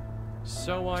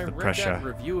 So I the read pressure. that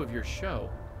review of your show.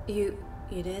 You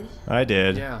did? I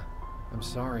did. Yeah, I'm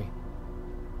sorry.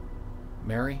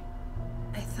 Mary?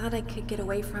 I thought I could get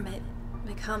away from it.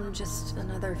 Become just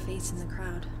another face in the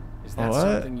crowd. Is that What?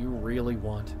 something you really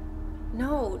want?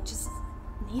 No, just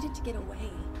needed to get away.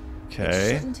 Okay.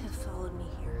 It shouldn't have followed me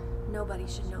here. Nobody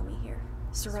should know me here.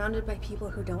 Surrounded by people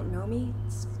who don't know me,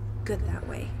 it's good that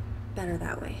way. Better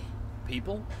that way.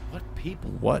 People? What people?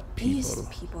 What people? These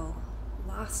people.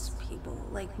 Lost people,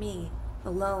 like me.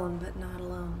 Alone, but not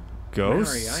alone.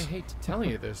 Ghosts? Mary, I hate to tell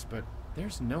you this, but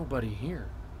there's nobody here.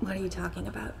 What are you talking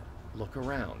about? Look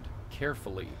around.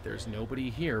 Carefully. There's nobody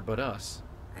here but us.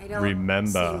 I don't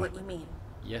Remember. see what you mean.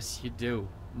 Yes, you do.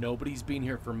 Nobody's been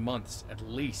here for months, at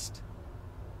least.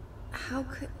 How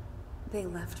could... They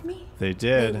left me? They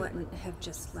did. They wouldn't have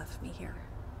just left me here.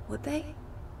 Would they?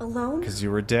 Alone? Because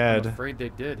you were I'm dead. afraid they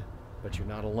did, but you're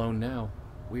not alone now.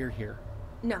 We're here.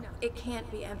 No, it can't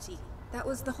be empty. That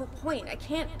was the whole point. I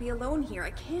can't be alone here.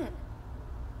 I can't.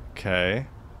 Okay.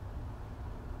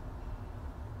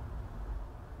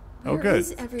 Oh, Where good.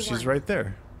 is everyone? She's right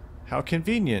there. How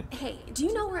convenient. Hey, do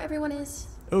you know where everyone is?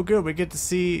 Oh, good. We get to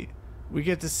see.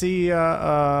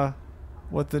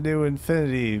 What the new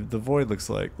Infinity, the Void, looks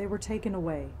like. They were taken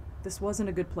away. This wasn't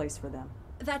a good place for them.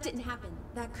 That didn't happen.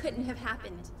 That couldn't have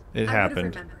happened. It I happened.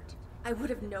 would have remembered. I would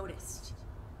have noticed.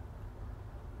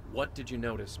 What did you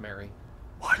notice, Mary?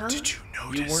 What Huh? did you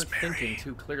notice, You weren't Mary? thinking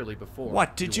too clearly before.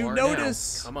 What did you are now.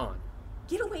 notice? Come on.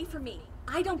 Get away from me.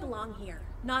 I don't belong here.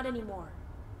 Not anymore.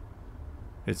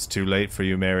 It's too late for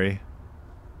you, Mary.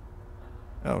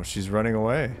 Oh, she's running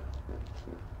away.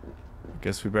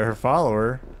 Guess we better follow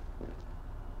her.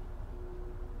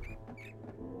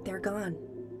 They're gone.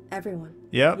 Everyone.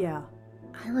 Yep. Yeah.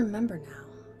 I remember now.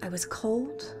 I was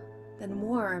cold, then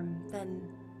warm, then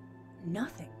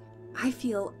nothing. I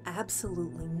feel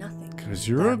absolutely nothing. 'Cause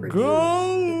you're a That review,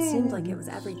 ghost. It seemed like it was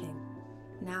everything.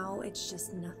 Now it's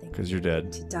just nothing. 'Cause you're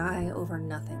dead. To die over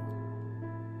nothing.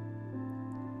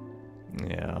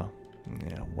 Yeah.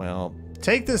 Yeah, well,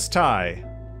 take this tie.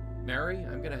 Mary,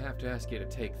 I'm gonna have to ask you to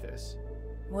take this.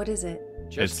 What is it?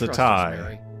 Just It's the trust tie. us,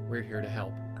 Mary. We're here to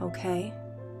help. Okay.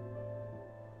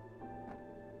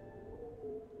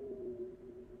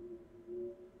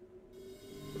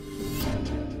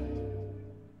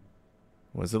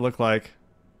 What does it look like?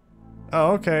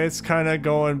 Oh, okay. It's kind of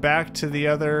going back to the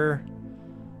other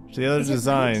Is it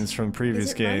designs right? from previous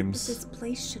Is it right games. that this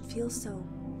place should feel so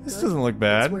This good? doesn't look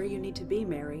That's bad. where you need to be,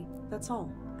 Mary. That's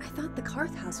all. I thought the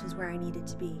Carth house was where I needed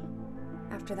to be.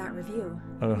 After that review.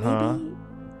 Uh-huh. Maybe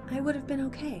I would have been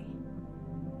okay.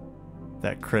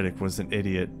 That critic was an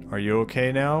idiot. Are you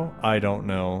okay now? I don't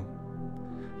know.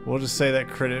 We'll just say that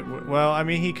critic... Well, I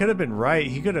mean, he could have been right.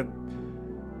 He could have...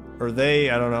 Or they...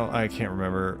 I don't know. I can't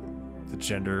remember the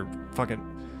gender.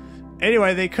 Fucking...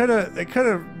 Anyway, they could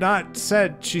have not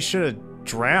said she should have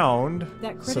drowned.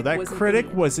 That critic So that was an critic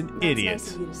idiot. was an That's idiot.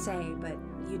 nice of you to say, but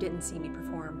you didn't see me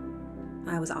perform.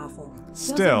 I was awful. Doesn't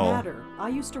Still... matter. I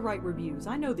used to write reviews.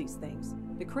 I know these things.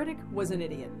 The critic was an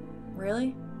idiot.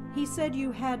 Really? He said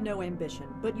you had no ambition,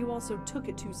 but you also took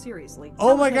it too seriously. Oh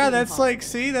How my is that god, even that's possible? like...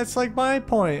 See, that's like my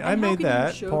point. I And how made can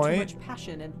that you show point. too much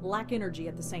passion and lack energy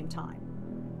at the same time?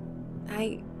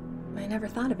 I never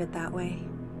thought of it that way.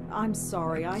 I'm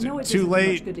sorry. I know it Too isn't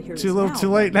late. much good to hear Too this little now, too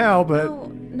late now, but...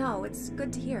 No, it's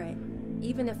good to hear it.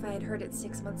 Even if I had heard it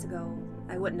 6 months ago,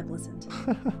 I wouldn't have listened.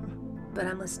 But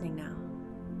I'm listening now.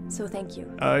 So thank you.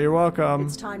 You're welcome.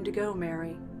 It's time to go,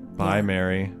 Mary. Bye, Yeah.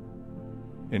 Mary.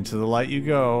 Into the light you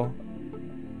go.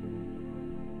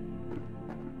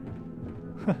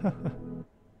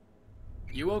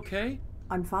 You okay?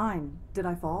 I'm fine. Did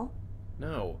I fall?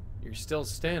 No, you're still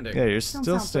standing. Yeah, you're Don't still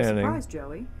sound so standing. surprised,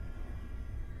 Joey.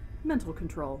 Mental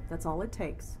control. That's all it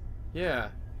takes. Yeah,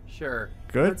 sure.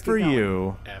 Good Let's for get going.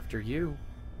 you. After you.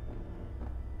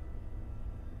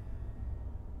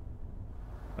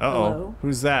 Uh-oh. Hello?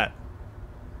 Who's that?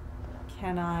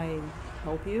 Can I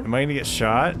help you? Am I gonna get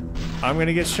shot? I'm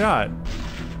gonna get shot.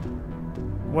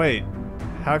 Wait.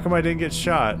 How come I didn't get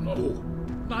shot? No,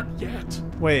 not yet.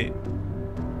 Wait.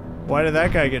 Why did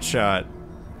that guy get shot?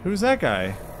 Who's that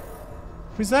guy?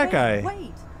 Who's that guy?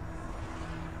 Wait!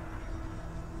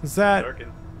 Is that...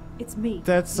 Durkin, It's me.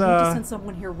 That's, You need to send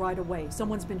someone here right away.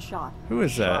 Someone's been shot. Who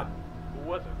is that? shot. Who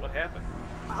was it? What happened?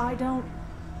 I don't...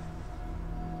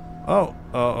 Oh.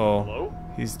 Uh-oh. Hello?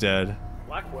 He's dead.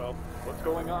 Blackwell, what's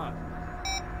going on?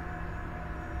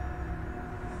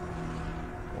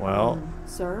 Well...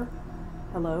 Sir?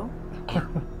 Hello?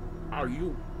 Are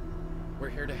you? We're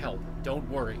here to help. Don't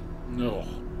worry. No,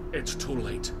 it's too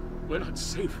late. We're not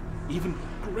safe. Even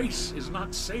Grace is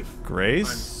not safe. I'm Grace?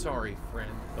 sorry,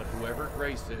 friend, but whoever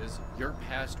Grace is, you're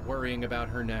past worrying about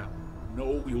her now.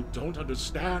 No, you don't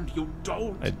understand. You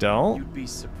don't. I don't? You'd be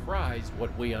surprised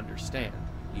what we understand.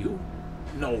 You?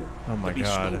 No. Oh my the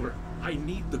God. bestower. I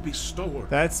need the bestower.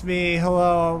 That's me.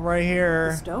 Hello, I'm right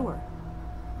here. Bestower.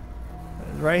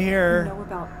 Right You here. know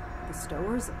about the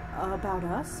Stowers? About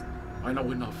us? I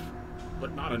know enough,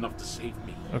 but not enough to save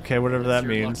me. Okay, whatever that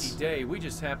It's your means. lucky day. We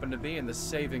just happen to be in the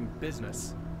saving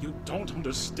business. You don't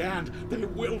understand. They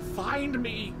will find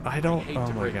me. I don't. Hate Oh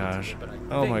to my break it to gosh. you, but I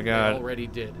Oh think my they god. already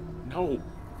did. No.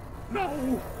 No.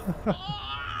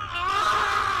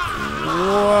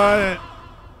 What?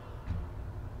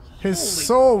 His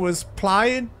soul was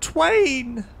plied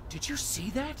twain. Did you see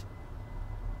that?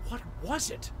 What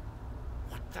was it?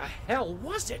 What the hell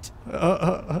was it?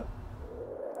 How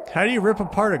do you rip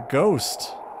apart a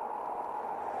ghost?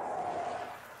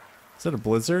 Is that a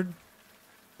blizzard?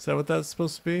 Is that what that's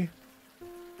supposed to be?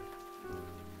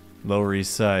 Lower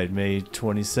East Side, May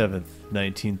 27th,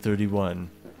 1931.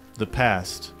 The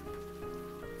past.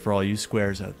 For all you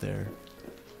squares out there.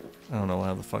 I don't know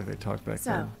how the fuck they talk back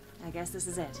So, then. I guess this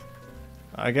is it.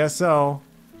 I guess so.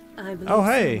 I believe Oh so,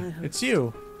 hey, my host. it's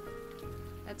you.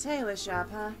 A tailor shop,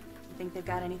 huh? You think they've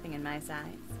got anything in my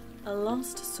size? A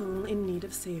lost soul in need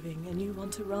of saving, and you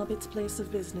want to rob its place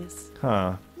of business.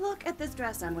 Huh. Look at this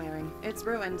dress I'm wearing. It's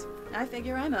ruined. I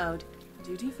figure I'm owed.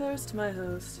 Duty first, my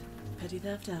host. Petty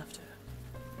theft after.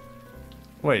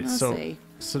 Wait, I'll so see.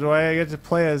 do I get to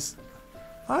play as...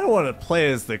 I don't want to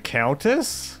play as the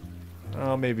Countess.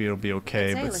 Oh, maybe it'll be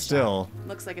okay, Tailor but shop. still.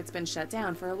 Looks like it's been shut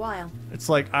down for a while. It's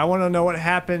like, I want to know what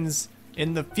happens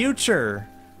in the future.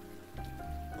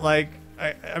 Like,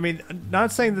 I mean,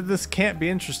 not saying that this can't be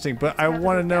interesting, but I Have a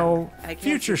want to look know out. I can't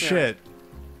future see through shit.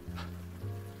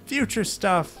 Future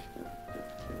stuff.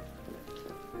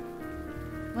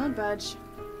 Won't budge.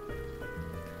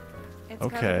 It's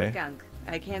covered Okay. with gunk.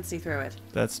 I can't see through it.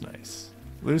 That's nice.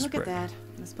 Loose Look brick. at that.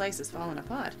 This place is falling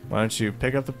apart. Why don't you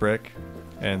pick up the brick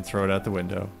and throw it out the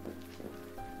window?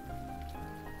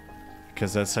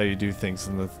 Because that's how you do things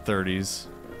in the 30s.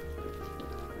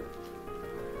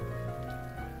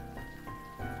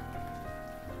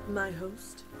 My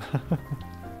host?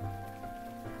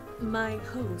 My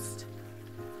host.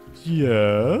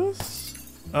 Yes?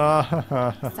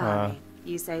 Sorry.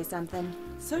 You say something?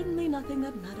 Certainly nothing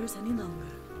that matters any longer.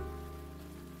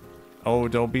 Oh,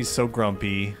 don't be so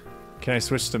grumpy. Can I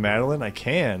switch to Madeline? I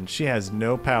can. She has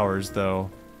no powers, though.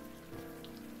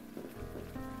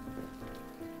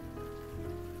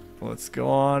 Let's go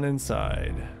on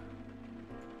inside.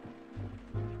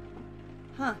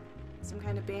 Huh. Some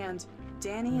kind of band.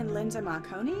 Danny and Linda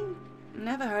Marconi?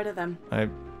 Never heard of them. I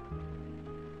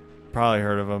probably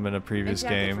heard of them in a A previous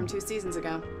jacket game. from 2 seasons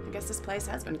ago. I guess this place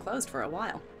has been closed for a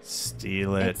while.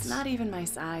 Steal it. It's not even my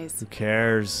size. Who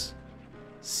cares?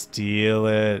 Steal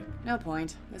it. No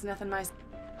point. There's nothing my...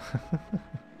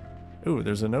 Ooh,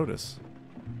 there's a notice.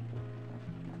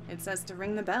 It says to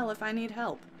ring the bell if I need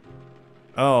help.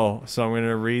 Oh, so I'm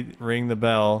gonna ring the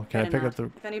bell. Can I Better pick up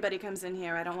not. the... If anybody comes in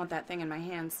here, I don't want that thing in my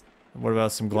hands. What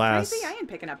about some You glass? crazy? I ain't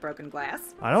picking up broken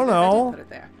glass. I don't Even if I did know. put it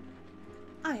there.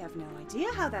 I have no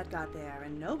idea how that got there,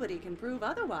 and nobody can prove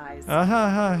otherwise. Ha ha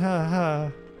ha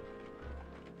ha.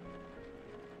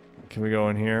 Can we go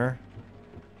in here?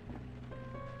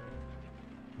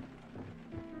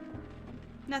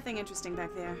 Nothing interesting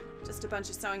back there. Just a bunch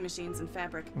of sewing machines and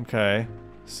fabric. Okay.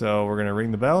 So we're gonna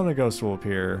ring the bell and a ghost will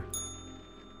appear.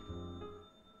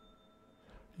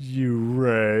 You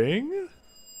rang?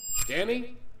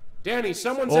 Danny? Danny,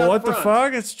 someone's Oh, out what the front.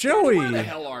 fuck? It's Joey. Where the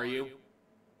hell are you?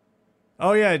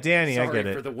 Oh yeah, Danny, I Sorry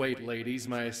get for it. the wait, ladies.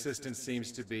 My assistant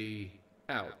seems to be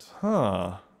out.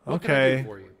 Huh. What can I do Okay.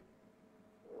 for you?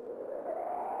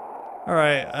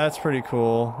 Alright, that's pretty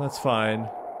cool. That's fine.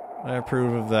 I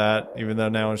approve of that, even though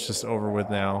now it's just over with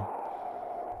now.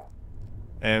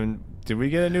 And did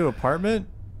we get a new apartment?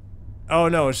 Oh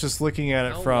no, it's just looking at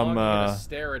it How from long are you gonna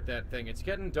stare at that thing? It's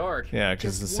getting dark. yeah,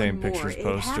 because the Just same one more. pictures, It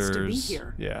has to be posters.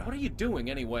 here. Yeah. What are you doing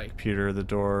anyway? Computer, the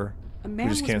door. A man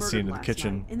we just was can't see murdered into the last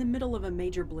kitchen. night in the middle of a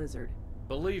major blizzard.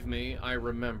 Believe me, I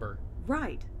remember.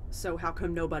 Right. So how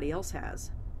come nobody else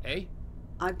has? Eh?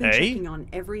 I've been Eh? checking on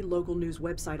every local news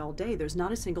website all day. There's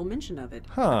not a single mention of it.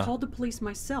 Huh. I called the police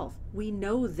myself. We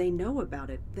know they know about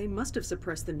it. They must have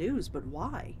suppressed the news, but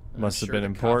why? I'm Must have sure been the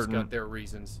cops important. got their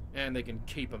reasons, and they can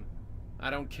keep them. I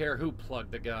don't care who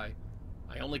plugged the guy.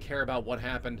 I only care about what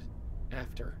happened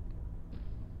after.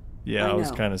 Yeah, I it was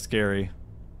know. kind of scary.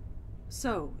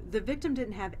 So, the victim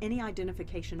didn't have any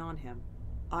identification on him.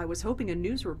 I was hoping a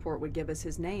news report would give us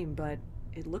his name, but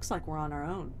it looks like we're on our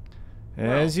own.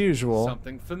 As Well, usual.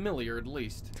 Something familiar, at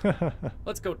least.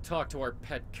 Let's go talk to our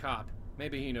pet cop.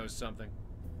 Maybe he knows something.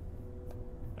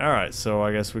 Alright, so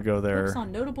I guess we go there. Books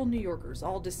on notable New Yorkers,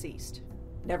 all deceased.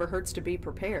 Never hurts to be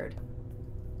prepared.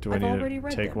 Do I I've need already to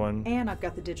read take them, one? and I've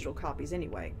got the digital copies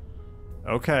anyway.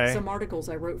 Okay. Some articles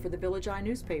I wrote for the Village Eye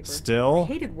newspaper. Still? I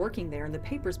hated working there, and the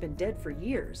paper's been dead for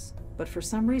years. But for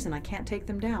some reason, I can't take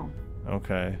them down.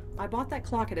 Okay. I bought that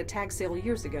clock at a tag sale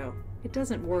years ago. It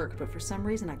doesn't work, but for some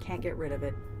reason, I can't get rid of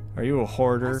it. Are you a I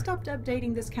hoarder? stopped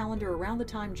updating this calendar around the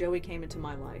time Joey came into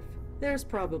my life. There's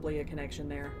probably a connection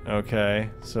there. Okay,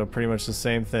 so pretty much the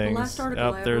same The things. last article I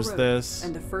ever There's wrote, this.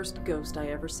 and the first ghost I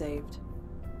ever saved.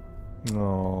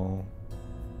 Oh.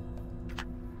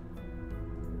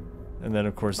 And then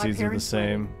of course My these are the parents'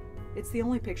 same. wedding. It's the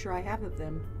only picture I have of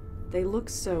them. They look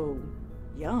so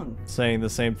young. Saying the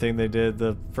same thing they did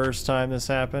the first time this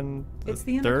happened. It's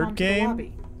the third intercom to the game?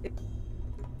 lobby.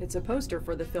 It's a poster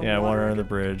for the film. Yeah, Water Under the Under.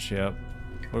 Bridge, yep.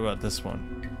 What about this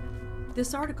one?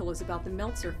 This article is about the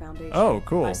Meltzer Foundation. Oh,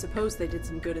 cool. I suppose they did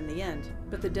some good in the end,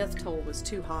 but the death toll was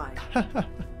too high.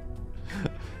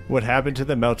 What happened to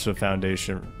the Meltzer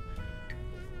Foundation?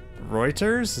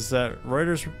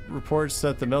 Reuters reports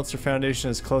that the Meltzer Foundation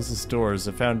has closed its doors.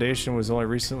 The foundation was only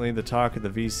recently the talk of the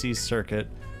VC circuit.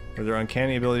 With their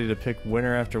uncanny ability to pick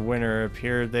winner after winner, it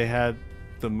appeared they had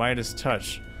the Midas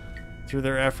touch. Through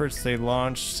their efforts, they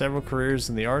launched several careers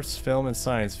in the arts, film, and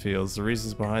science fields. The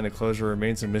reasons behind the closure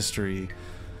remains a mystery,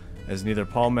 as neither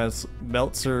Paul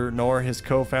Meltzer nor his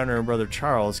co-founder and brother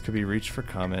Charles could be reached for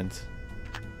comment.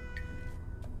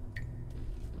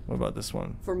 What about this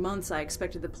one? For months, I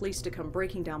expected the police to come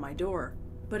breaking down my door,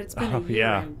 but it's been a year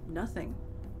yeah. and nothing.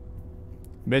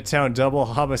 Midtown double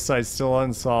homicide still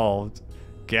unsolved.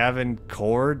 Gavin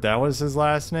Cord, that was his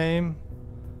last name?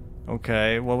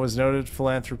 Okay, what was noted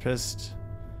philanthropist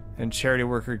and charity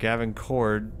worker Gavin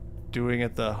Cord doing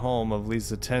at the home of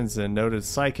Lisa Tenzin, noted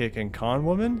psychic and con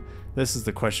woman? This is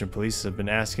the question police have been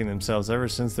asking themselves ever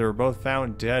since they were both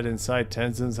found dead inside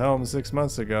Tenzin's home 6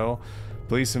 months ago.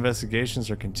 Police investigations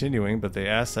are continuing, but they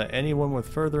ask that anyone with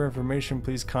further information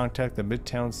please contact the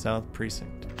Midtown South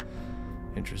Precinct.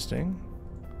 Interesting.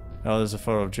 Oh, there's a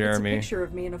photo of Jeremy. It's a picture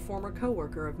of me and a former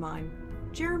coworker of mine.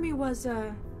 Jeremy was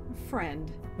a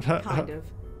friend, kind of.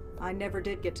 I never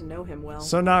did get to know him well.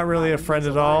 So not really a friend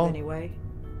at all? Anyway.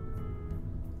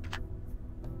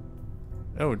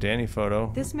 Oh, Danny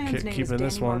photo. This man's name is Keeping Danny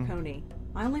this one. Marconi.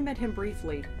 I only met him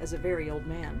briefly, as a very old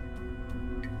man.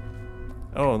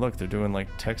 Oh, look, they're doing like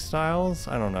textiles?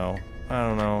 I don't know.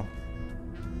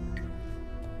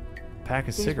 Pack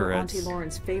of These cigarettes. were Auntie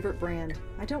Lauren's favorite brand.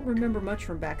 I don't remember much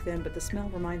from back then, but the smell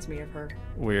reminds me of her.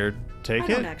 Weird. Take I it?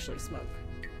 don't actually smoke.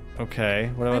 Okay,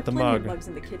 what I about have the plenty mug? of mugs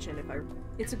in the kitchen if I...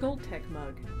 It's a Gold Tech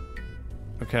mug.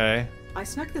 Okay. I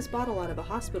snuck this bottle out of a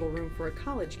hospital room for a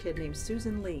college kid named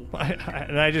Susan Lee.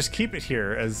 And I just keep it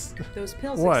here as... Those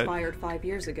pills What? expired 5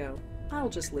 years ago. I'll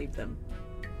just leave them.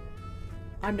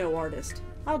 I'm no artist.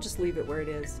 I'll just leave it where it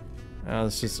is.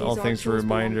 It's just These all things a articles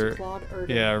belong to reminder. Claude Erdin.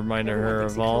 Yeah, reminder Everyone her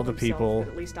thinks of he all killed the himself, people.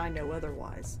 But at least I know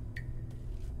otherwise.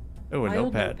 Oh, a My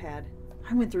old notepad. notepad.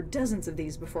 I went through dozens of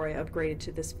these before I upgraded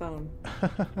to this phone.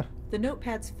 The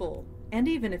notepad's full, and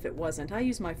even if it wasn't, I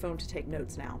use my phone to take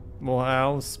notes now. Well,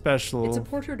 how special It's a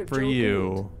portrait of for Joe you.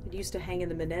 Gould. It used to hang in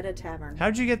the Minetta Tavern.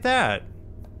 How'd you get that?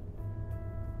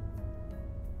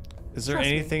 Is there Trust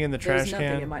me, anything in the trash There's nothing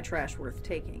can? in my trash worth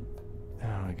taking. Oh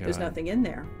my god. There's nothing in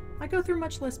there. I go through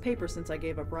much less paper since I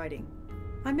gave up writing.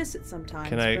 I miss it sometimes,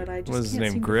 Can I- but I just what is his can't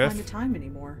name, seem Griff? to find the time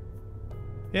anymore.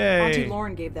 Yay! Auntie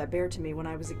Lauren gave that bear to me when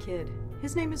I was a kid.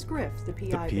 His name is Griff, the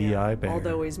PI PI bear.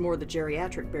 Although he's more the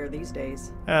geriatric bear these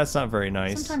days. That's not very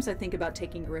nice. Sometimes I think about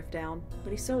taking Griff down,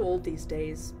 but he's so old these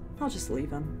days. I'll just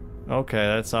leave him. Okay,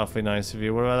 that's awfully nice of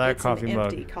you. What about that It's coffee an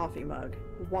mug? empty coffee mug.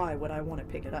 Why would I want to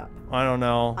pick it up? I don't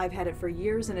know. I've had it for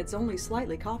years and it's only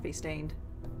slightly coffee stained.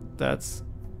 That's...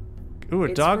 Ooh, a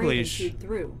It's dog frayed and leash. chewed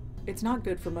through. It's not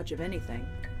good for much of anything.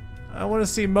 I want to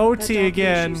see That Moti dog leash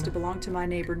again. used to belong to my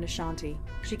neighbor Nishanti.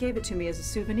 She gave it to me as a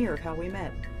souvenir of how we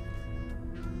met.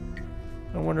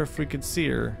 I wonder if we could see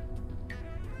her.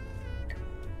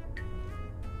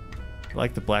 I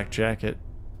like the black jacket.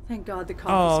 Thank God the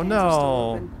coffee Oh, stands are still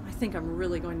no. open. I think I'm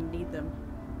really going to need them.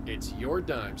 It's your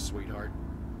dime, sweetheart.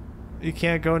 You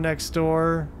can't go next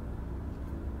door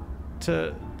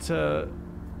to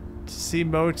see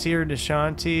Moti or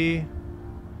Nishanti.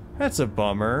 That's a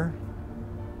bummer.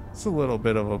 It's a little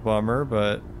bit of a bummer,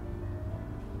 but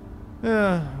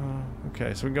yeah.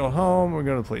 Okay, so we can go home. We're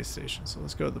going to the police station. So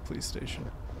let's go to the police station.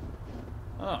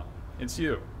 Oh, it's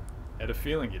you. Had a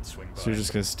feeling you'd swing by. So you're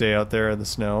just gonna stay out there in the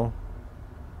snow?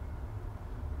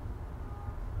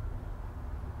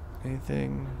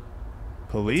 Anything?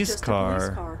 Police It's just car, a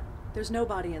police car. There's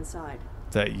nobody inside.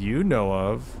 that you know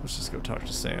of. Let's just go talk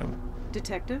to Sam.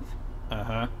 Detective?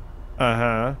 Uh-huh.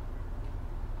 Uh-huh.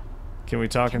 Can we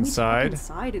talk Can we inside? talk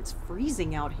inside? It's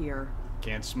freezing out here.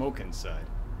 Can't smoke inside.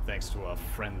 thanks to our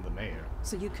friend the mayor.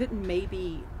 So you couldn't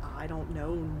maybe, I don't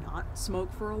know, not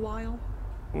smoke for a while?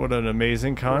 What an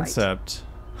amazing concept.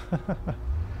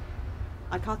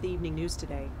 I caught the evening news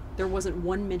today. There wasn't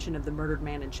one mention of the murdered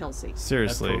man in Chelsea.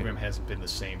 Seriously. That program hasn't been the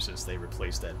same since they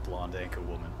replaced that blonde anchor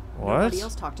woman. What? Nobody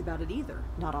else talked about it either.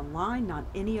 Not online, not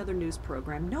any other news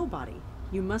program, nobody.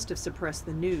 You must have suppressed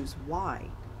the news. Why?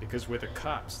 Because we're the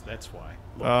cops, that's why.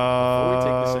 Look, before we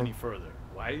take this Oh. any further,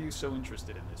 why are you so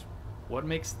interested in this? What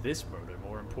makes this murder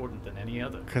more important than any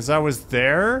other? Because I was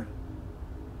there?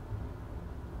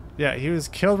 Yeah, he was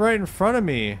killed right in front of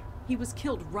me. He was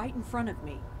killed right in front of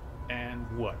me. And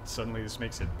what? Suddenly this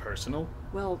makes it personal?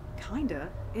 Well, kinda.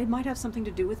 It might have something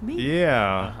to do with me.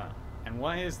 Yeah. Uh-huh. And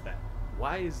why is that?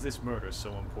 Why is this murder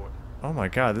so important? Oh my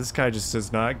god, this guy just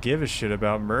does not give a shit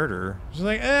about murder. He's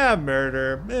like,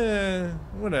 murder,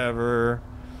 whatever.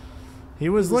 He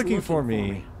was looking for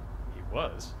me. He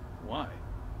was? Why?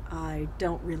 I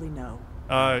don't really know.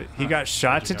 He got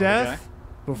shot to Did you know the death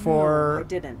before No, I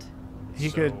didn't. he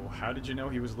so, could how did you know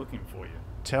he was looking for you?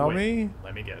 tell Wait, me.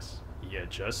 Let me guess. You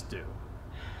just do.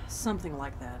 Something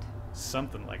like that.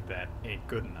 Something like that ain't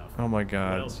good enough. Oh my What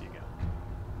god. else you got?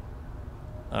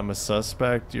 I'm a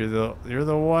suspect. You're the one You're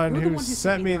the who one who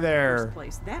sent me in the there. first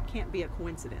place. That can't be a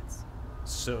coincidence.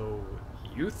 So,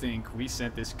 you think we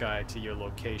sent this guy to your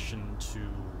location to,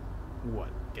 what,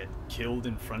 get killed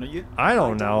in front of you? I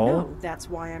don't know. No, that's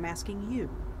why I'm asking you.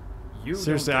 You don't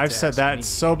Seriously, get I've to said ask that me.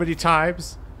 so many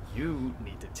times. You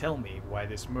need to tell me why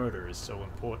this murder is so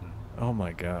important. Oh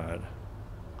my god.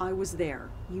 I was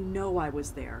there. You know I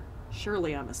was there.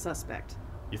 Surely I'm a suspect.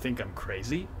 You think I'm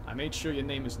crazy? I made sure your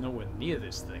name is nowhere near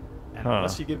this thing. And Huh.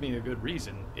 unless you give me a good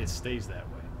reason, it stays that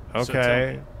way. So Okay.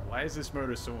 tell me, why is this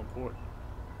murder so important?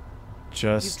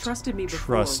 Just You've trusted me before.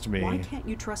 trust me. Why can't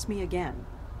you trust me again?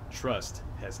 Trust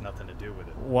has nothing to do with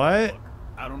it. What? Look,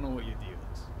 I don't know what your deal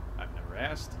is. I've never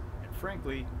asked, and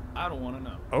frankly, I don't want to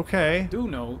know. Okay. I do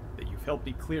know that you've helped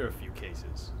me clear a few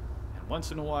cases. And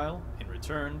once in a while, in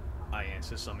return, I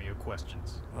answer some of your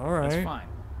questions. All right. That's fine.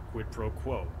 Quid pro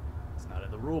quo. It's not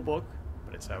in the rule book,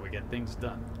 but it's how we get things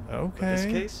done. Okay. But this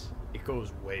case, it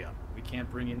goes way up. We can't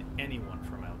bring in anyone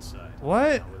from outside.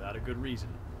 What? Not without a good reason.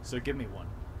 So give me one.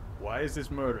 Why is this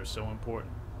murder so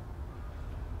important?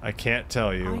 I can't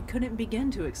tell you. I couldn't begin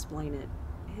to explain it.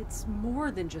 It's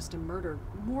more than just a murder.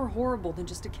 More horrible than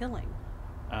just a killing.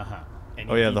 Uh-huh. Any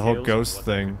Oh, yeah, the whole details on ghost what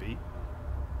that thing. could be?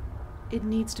 It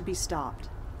needs to be stopped.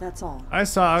 That's all. I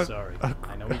saw Sorry. a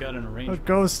I know we got an arrangement.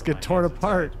 ghost but get my torn hands are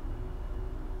apart. tied.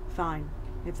 Fine,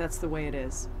 if that's the way it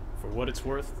is. For what it's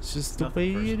worth, It's just the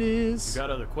nothing way it personal. is. You got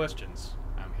other questions?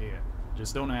 I'm here.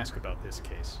 Just don't ask about this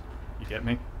case. You get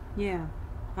me? Yeah,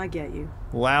 I get you.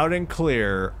 Loud and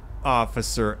clear,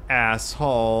 officer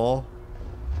asshole.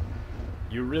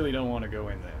 You really don't want to go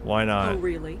in there. Why Oh, not?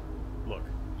 really? Look,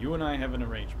 you and I have an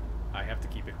arrangement. I have to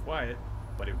keep it quiet,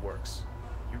 but it works.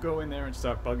 You go in there and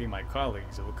start bugging my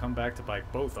colleagues, it will come back to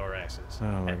bite both our asses. Oh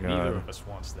my and God. neither of us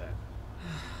wants that.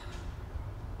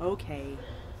 Okay,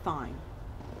 fine.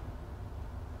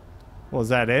 Well, is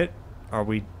that it? Are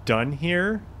we done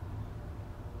here?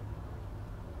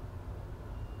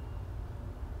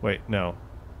 Wait, no.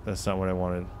 That's not what I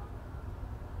wanted.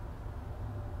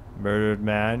 Murdered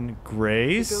man, The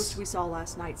Grace? ghost we saw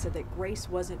last night said that Grace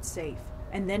wasn't safe,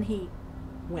 and then he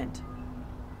went.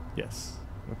 Yes.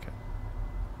 Okay.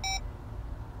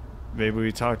 Maybe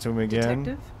we talk to him again?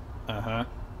 Detective, Uh-huh.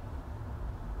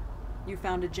 you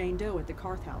found a Jane Doe at the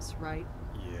Carth house, right?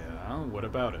 Yeah, what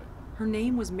about it? Her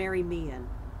name was Mary Meehan.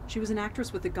 She was an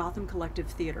actress with the Gotham Collective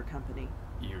Theater Company.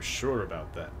 You sure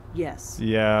about that? Yes. I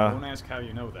Yeah. won't ask how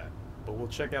you know that, but we'll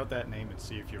check out that name and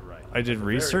see if you're right. I did At the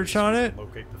very research least, on we it? can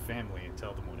locate the family and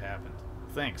tell them what happened.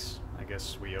 Thanks. I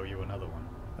guess we owe you another one.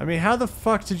 I mean, how the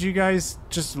fuck did you guys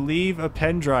just leave a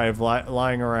pen drive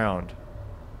lying around?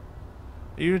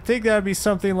 You'd think that'd be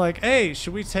something like, hey,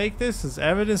 should we take this as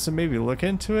evidence and maybe look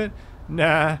into it?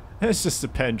 Nah, it's just a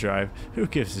pen drive. Who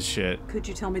gives a shit? Could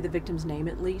you tell me the victim's name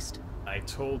at least? I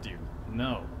told you,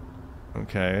 no.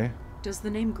 Okay. Does the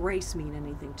name Grace mean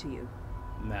anything to you?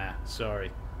 Nah,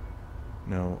 sorry.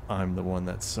 No, I'm the one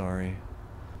that's sorry.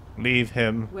 Leave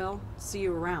him. Well, see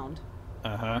you around.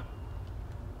 Uh-huh.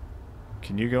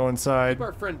 Can you go inside? Keep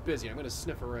our friend busy. I'm gonna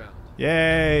sniff around.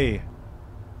 Yay!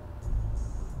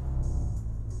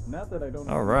 Not that I don't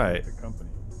All right. the company,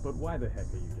 but why the heck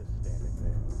are you just standing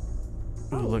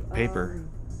there? Ooh, look, paper.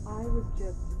 I was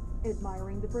just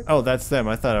admiring the brick. Oh, that's them.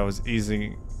 I thought I was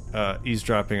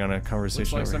eavesdropping on a Looks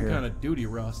conversation like over some here. kind of duty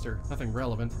roster. Nothing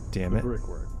relevant. Damn it.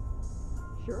 Brickwork.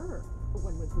 Sure.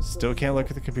 When was this Still building can't look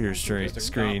built? at the computer Just a cop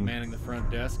screen. manning the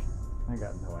front desk. I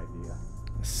got no idea.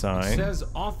 Sign. It says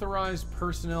authorized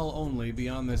personnel only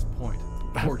beyond this point.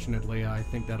 Fortunately, I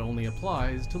think that only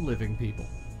applies to living people.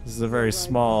 This is a very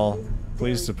small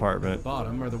police department.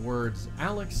 Bottom are the words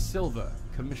Alex Silva,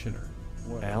 Commissioner.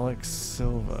 Alex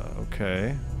Silva,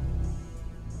 okay.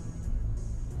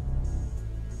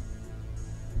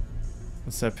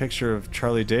 What's that picture of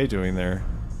Charlie Day doing there?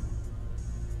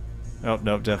 Oh,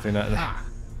 nope, definitely not. Ah,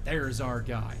 there's our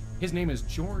guy. His name is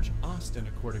George Austin,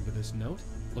 according to this note.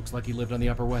 Looks like he lived on the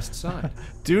Upper West Side.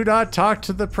 Do not talk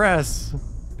to the press.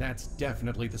 That's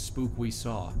definitely the spook we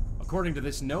saw. According to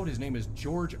this note, his name is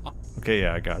George. Okay,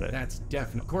 yeah, I got it. That's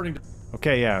definitely according to.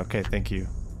 Okay, yeah, okay, thank you.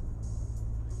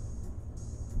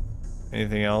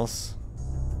 Anything else?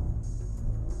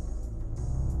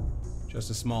 Just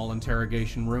a small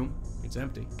interrogation room. It's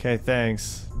empty. Okay,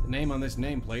 thanks. The name on this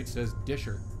nameplate says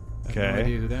Disher. I have Okay. no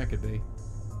idea who that could be.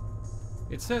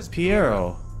 It says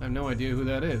Piero. I have no idea who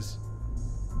that is.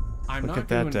 I'm Look not at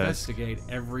going that to desk. investigate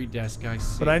every desk I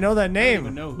see. But I know that I don't name.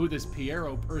 even know who this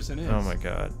Piero person is. Oh my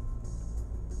god.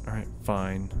 Alright,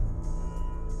 fine.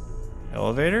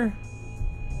 Elevator?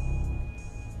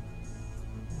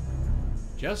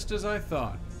 Just as I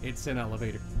thought, it's an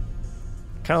elevator.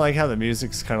 Kind of like how the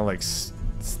music's kind of like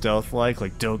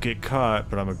stealth-like, don't get caught,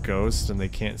 but I'm a ghost and they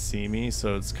can't see me,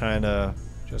 so it's kind of...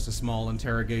 Just a small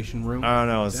interrogation room. I don't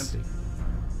know, It's empty.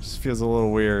 just feels a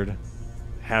little weird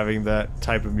having that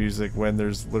type of music when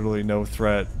there's literally no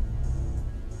threat.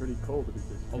 Pretty cold to be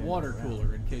just A standing water around.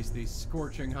 cooler in case the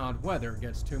scorching hot weather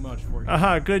gets too much for you.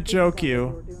 Aha, good joke,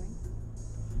 you.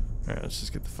 Alright, let's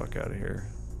just get the fuck out of here.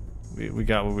 We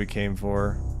got what we came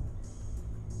for.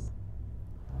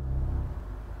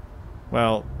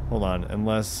 Well, hold on,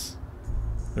 unless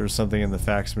there's something in the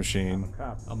fax machine.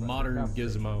 A modern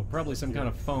gizmo. Probably some kind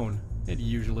of phone. It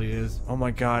usually is. Oh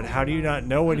my god, how do you not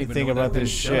know don't even anything know what about that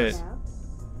this thing does. shit?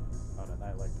 On a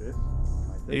night like this,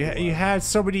 You had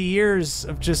so many years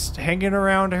of just hanging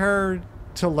around her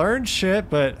to learn shit,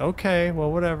 but okay,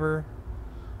 well, whatever.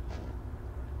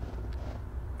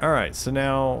 Alright, so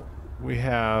now we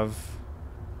can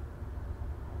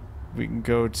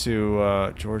go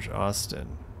to George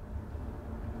Austin.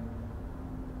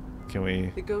 Can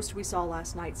we... The ghost we saw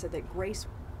last night said that Grace...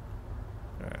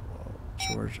 Alright, well,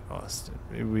 George Austin.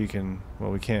 Maybe we can...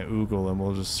 Well, we can't Google him,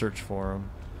 we'll just search for him.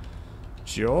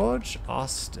 George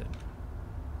Austin.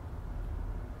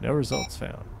 No results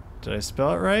found. Did I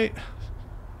spell it right?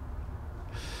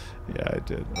 Yeah, I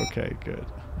did. Okay, good.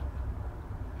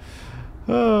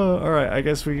 Oh, alright, I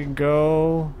guess we can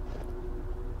go...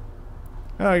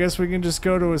 Oh, I guess we can just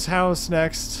go to his house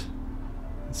next.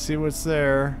 And see what's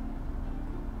there.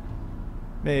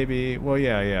 Maybe. Well,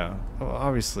 yeah. Oh,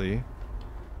 obviously.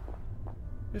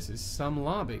 This is some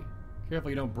lobby.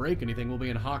 Careful you don't break anything, we'll be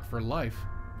in hock for life.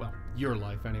 Well, your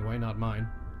life anyway, not mine.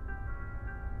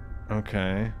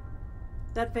 Okay.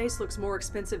 That vase looks more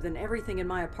expensive than everything in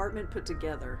my apartment put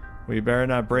together. Well, you better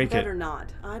not break Better it.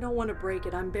 not. I don't want to break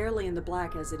it. I'm barely in the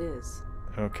black as it is.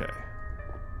 Okay.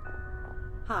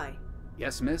 Hi.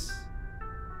 Yes, miss?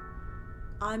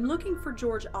 I'm looking for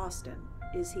George Austin.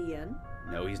 Is he in?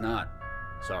 No, he's not.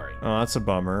 Sorry. Oh, that's a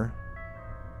bummer.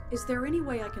 Is there any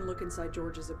way I can look inside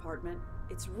George's apartment?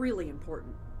 It's really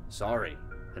important. Sorry.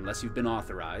 Unless you've been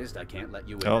authorized, I can't let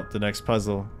you in. Oh, the next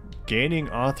puzzle. Gaining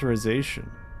authorization.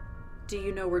 Do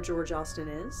you know where George Austin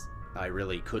is? I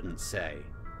really couldn't say.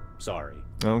 Sorry.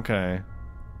 Okay.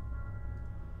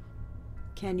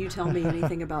 Can you tell me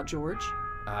anything about George?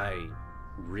 I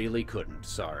really couldn't.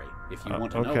 Sorry. If you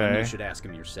want to know him, okay. you should ask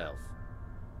him yourself.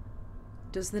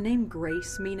 Does the name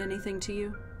Grace mean anything to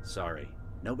you? Sorry.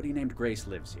 Nobody named Grace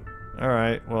lives here.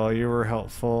 Alright, well, you were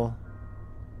helpful.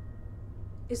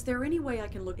 Is there any way I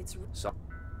can look? It's So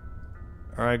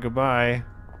Alright, goodbye.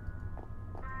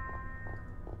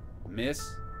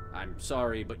 Miss, I'm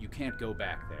sorry, but you can't go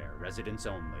back there. Residents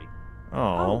only.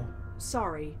 Oh.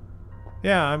 sorry.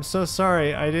 Yeah, I'm so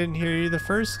sorry. I didn't hear you the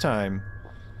first time.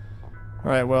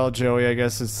 Alright, well, Joey, I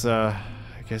guess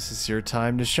it's your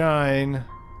time to shine.